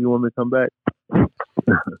know if you want me to come back.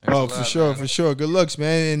 Oh, for sure. Good looks,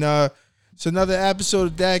 man. And it's another episode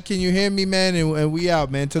of Dad, Can You Hear Me, man? And we out,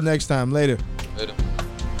 man. Until next time. Later.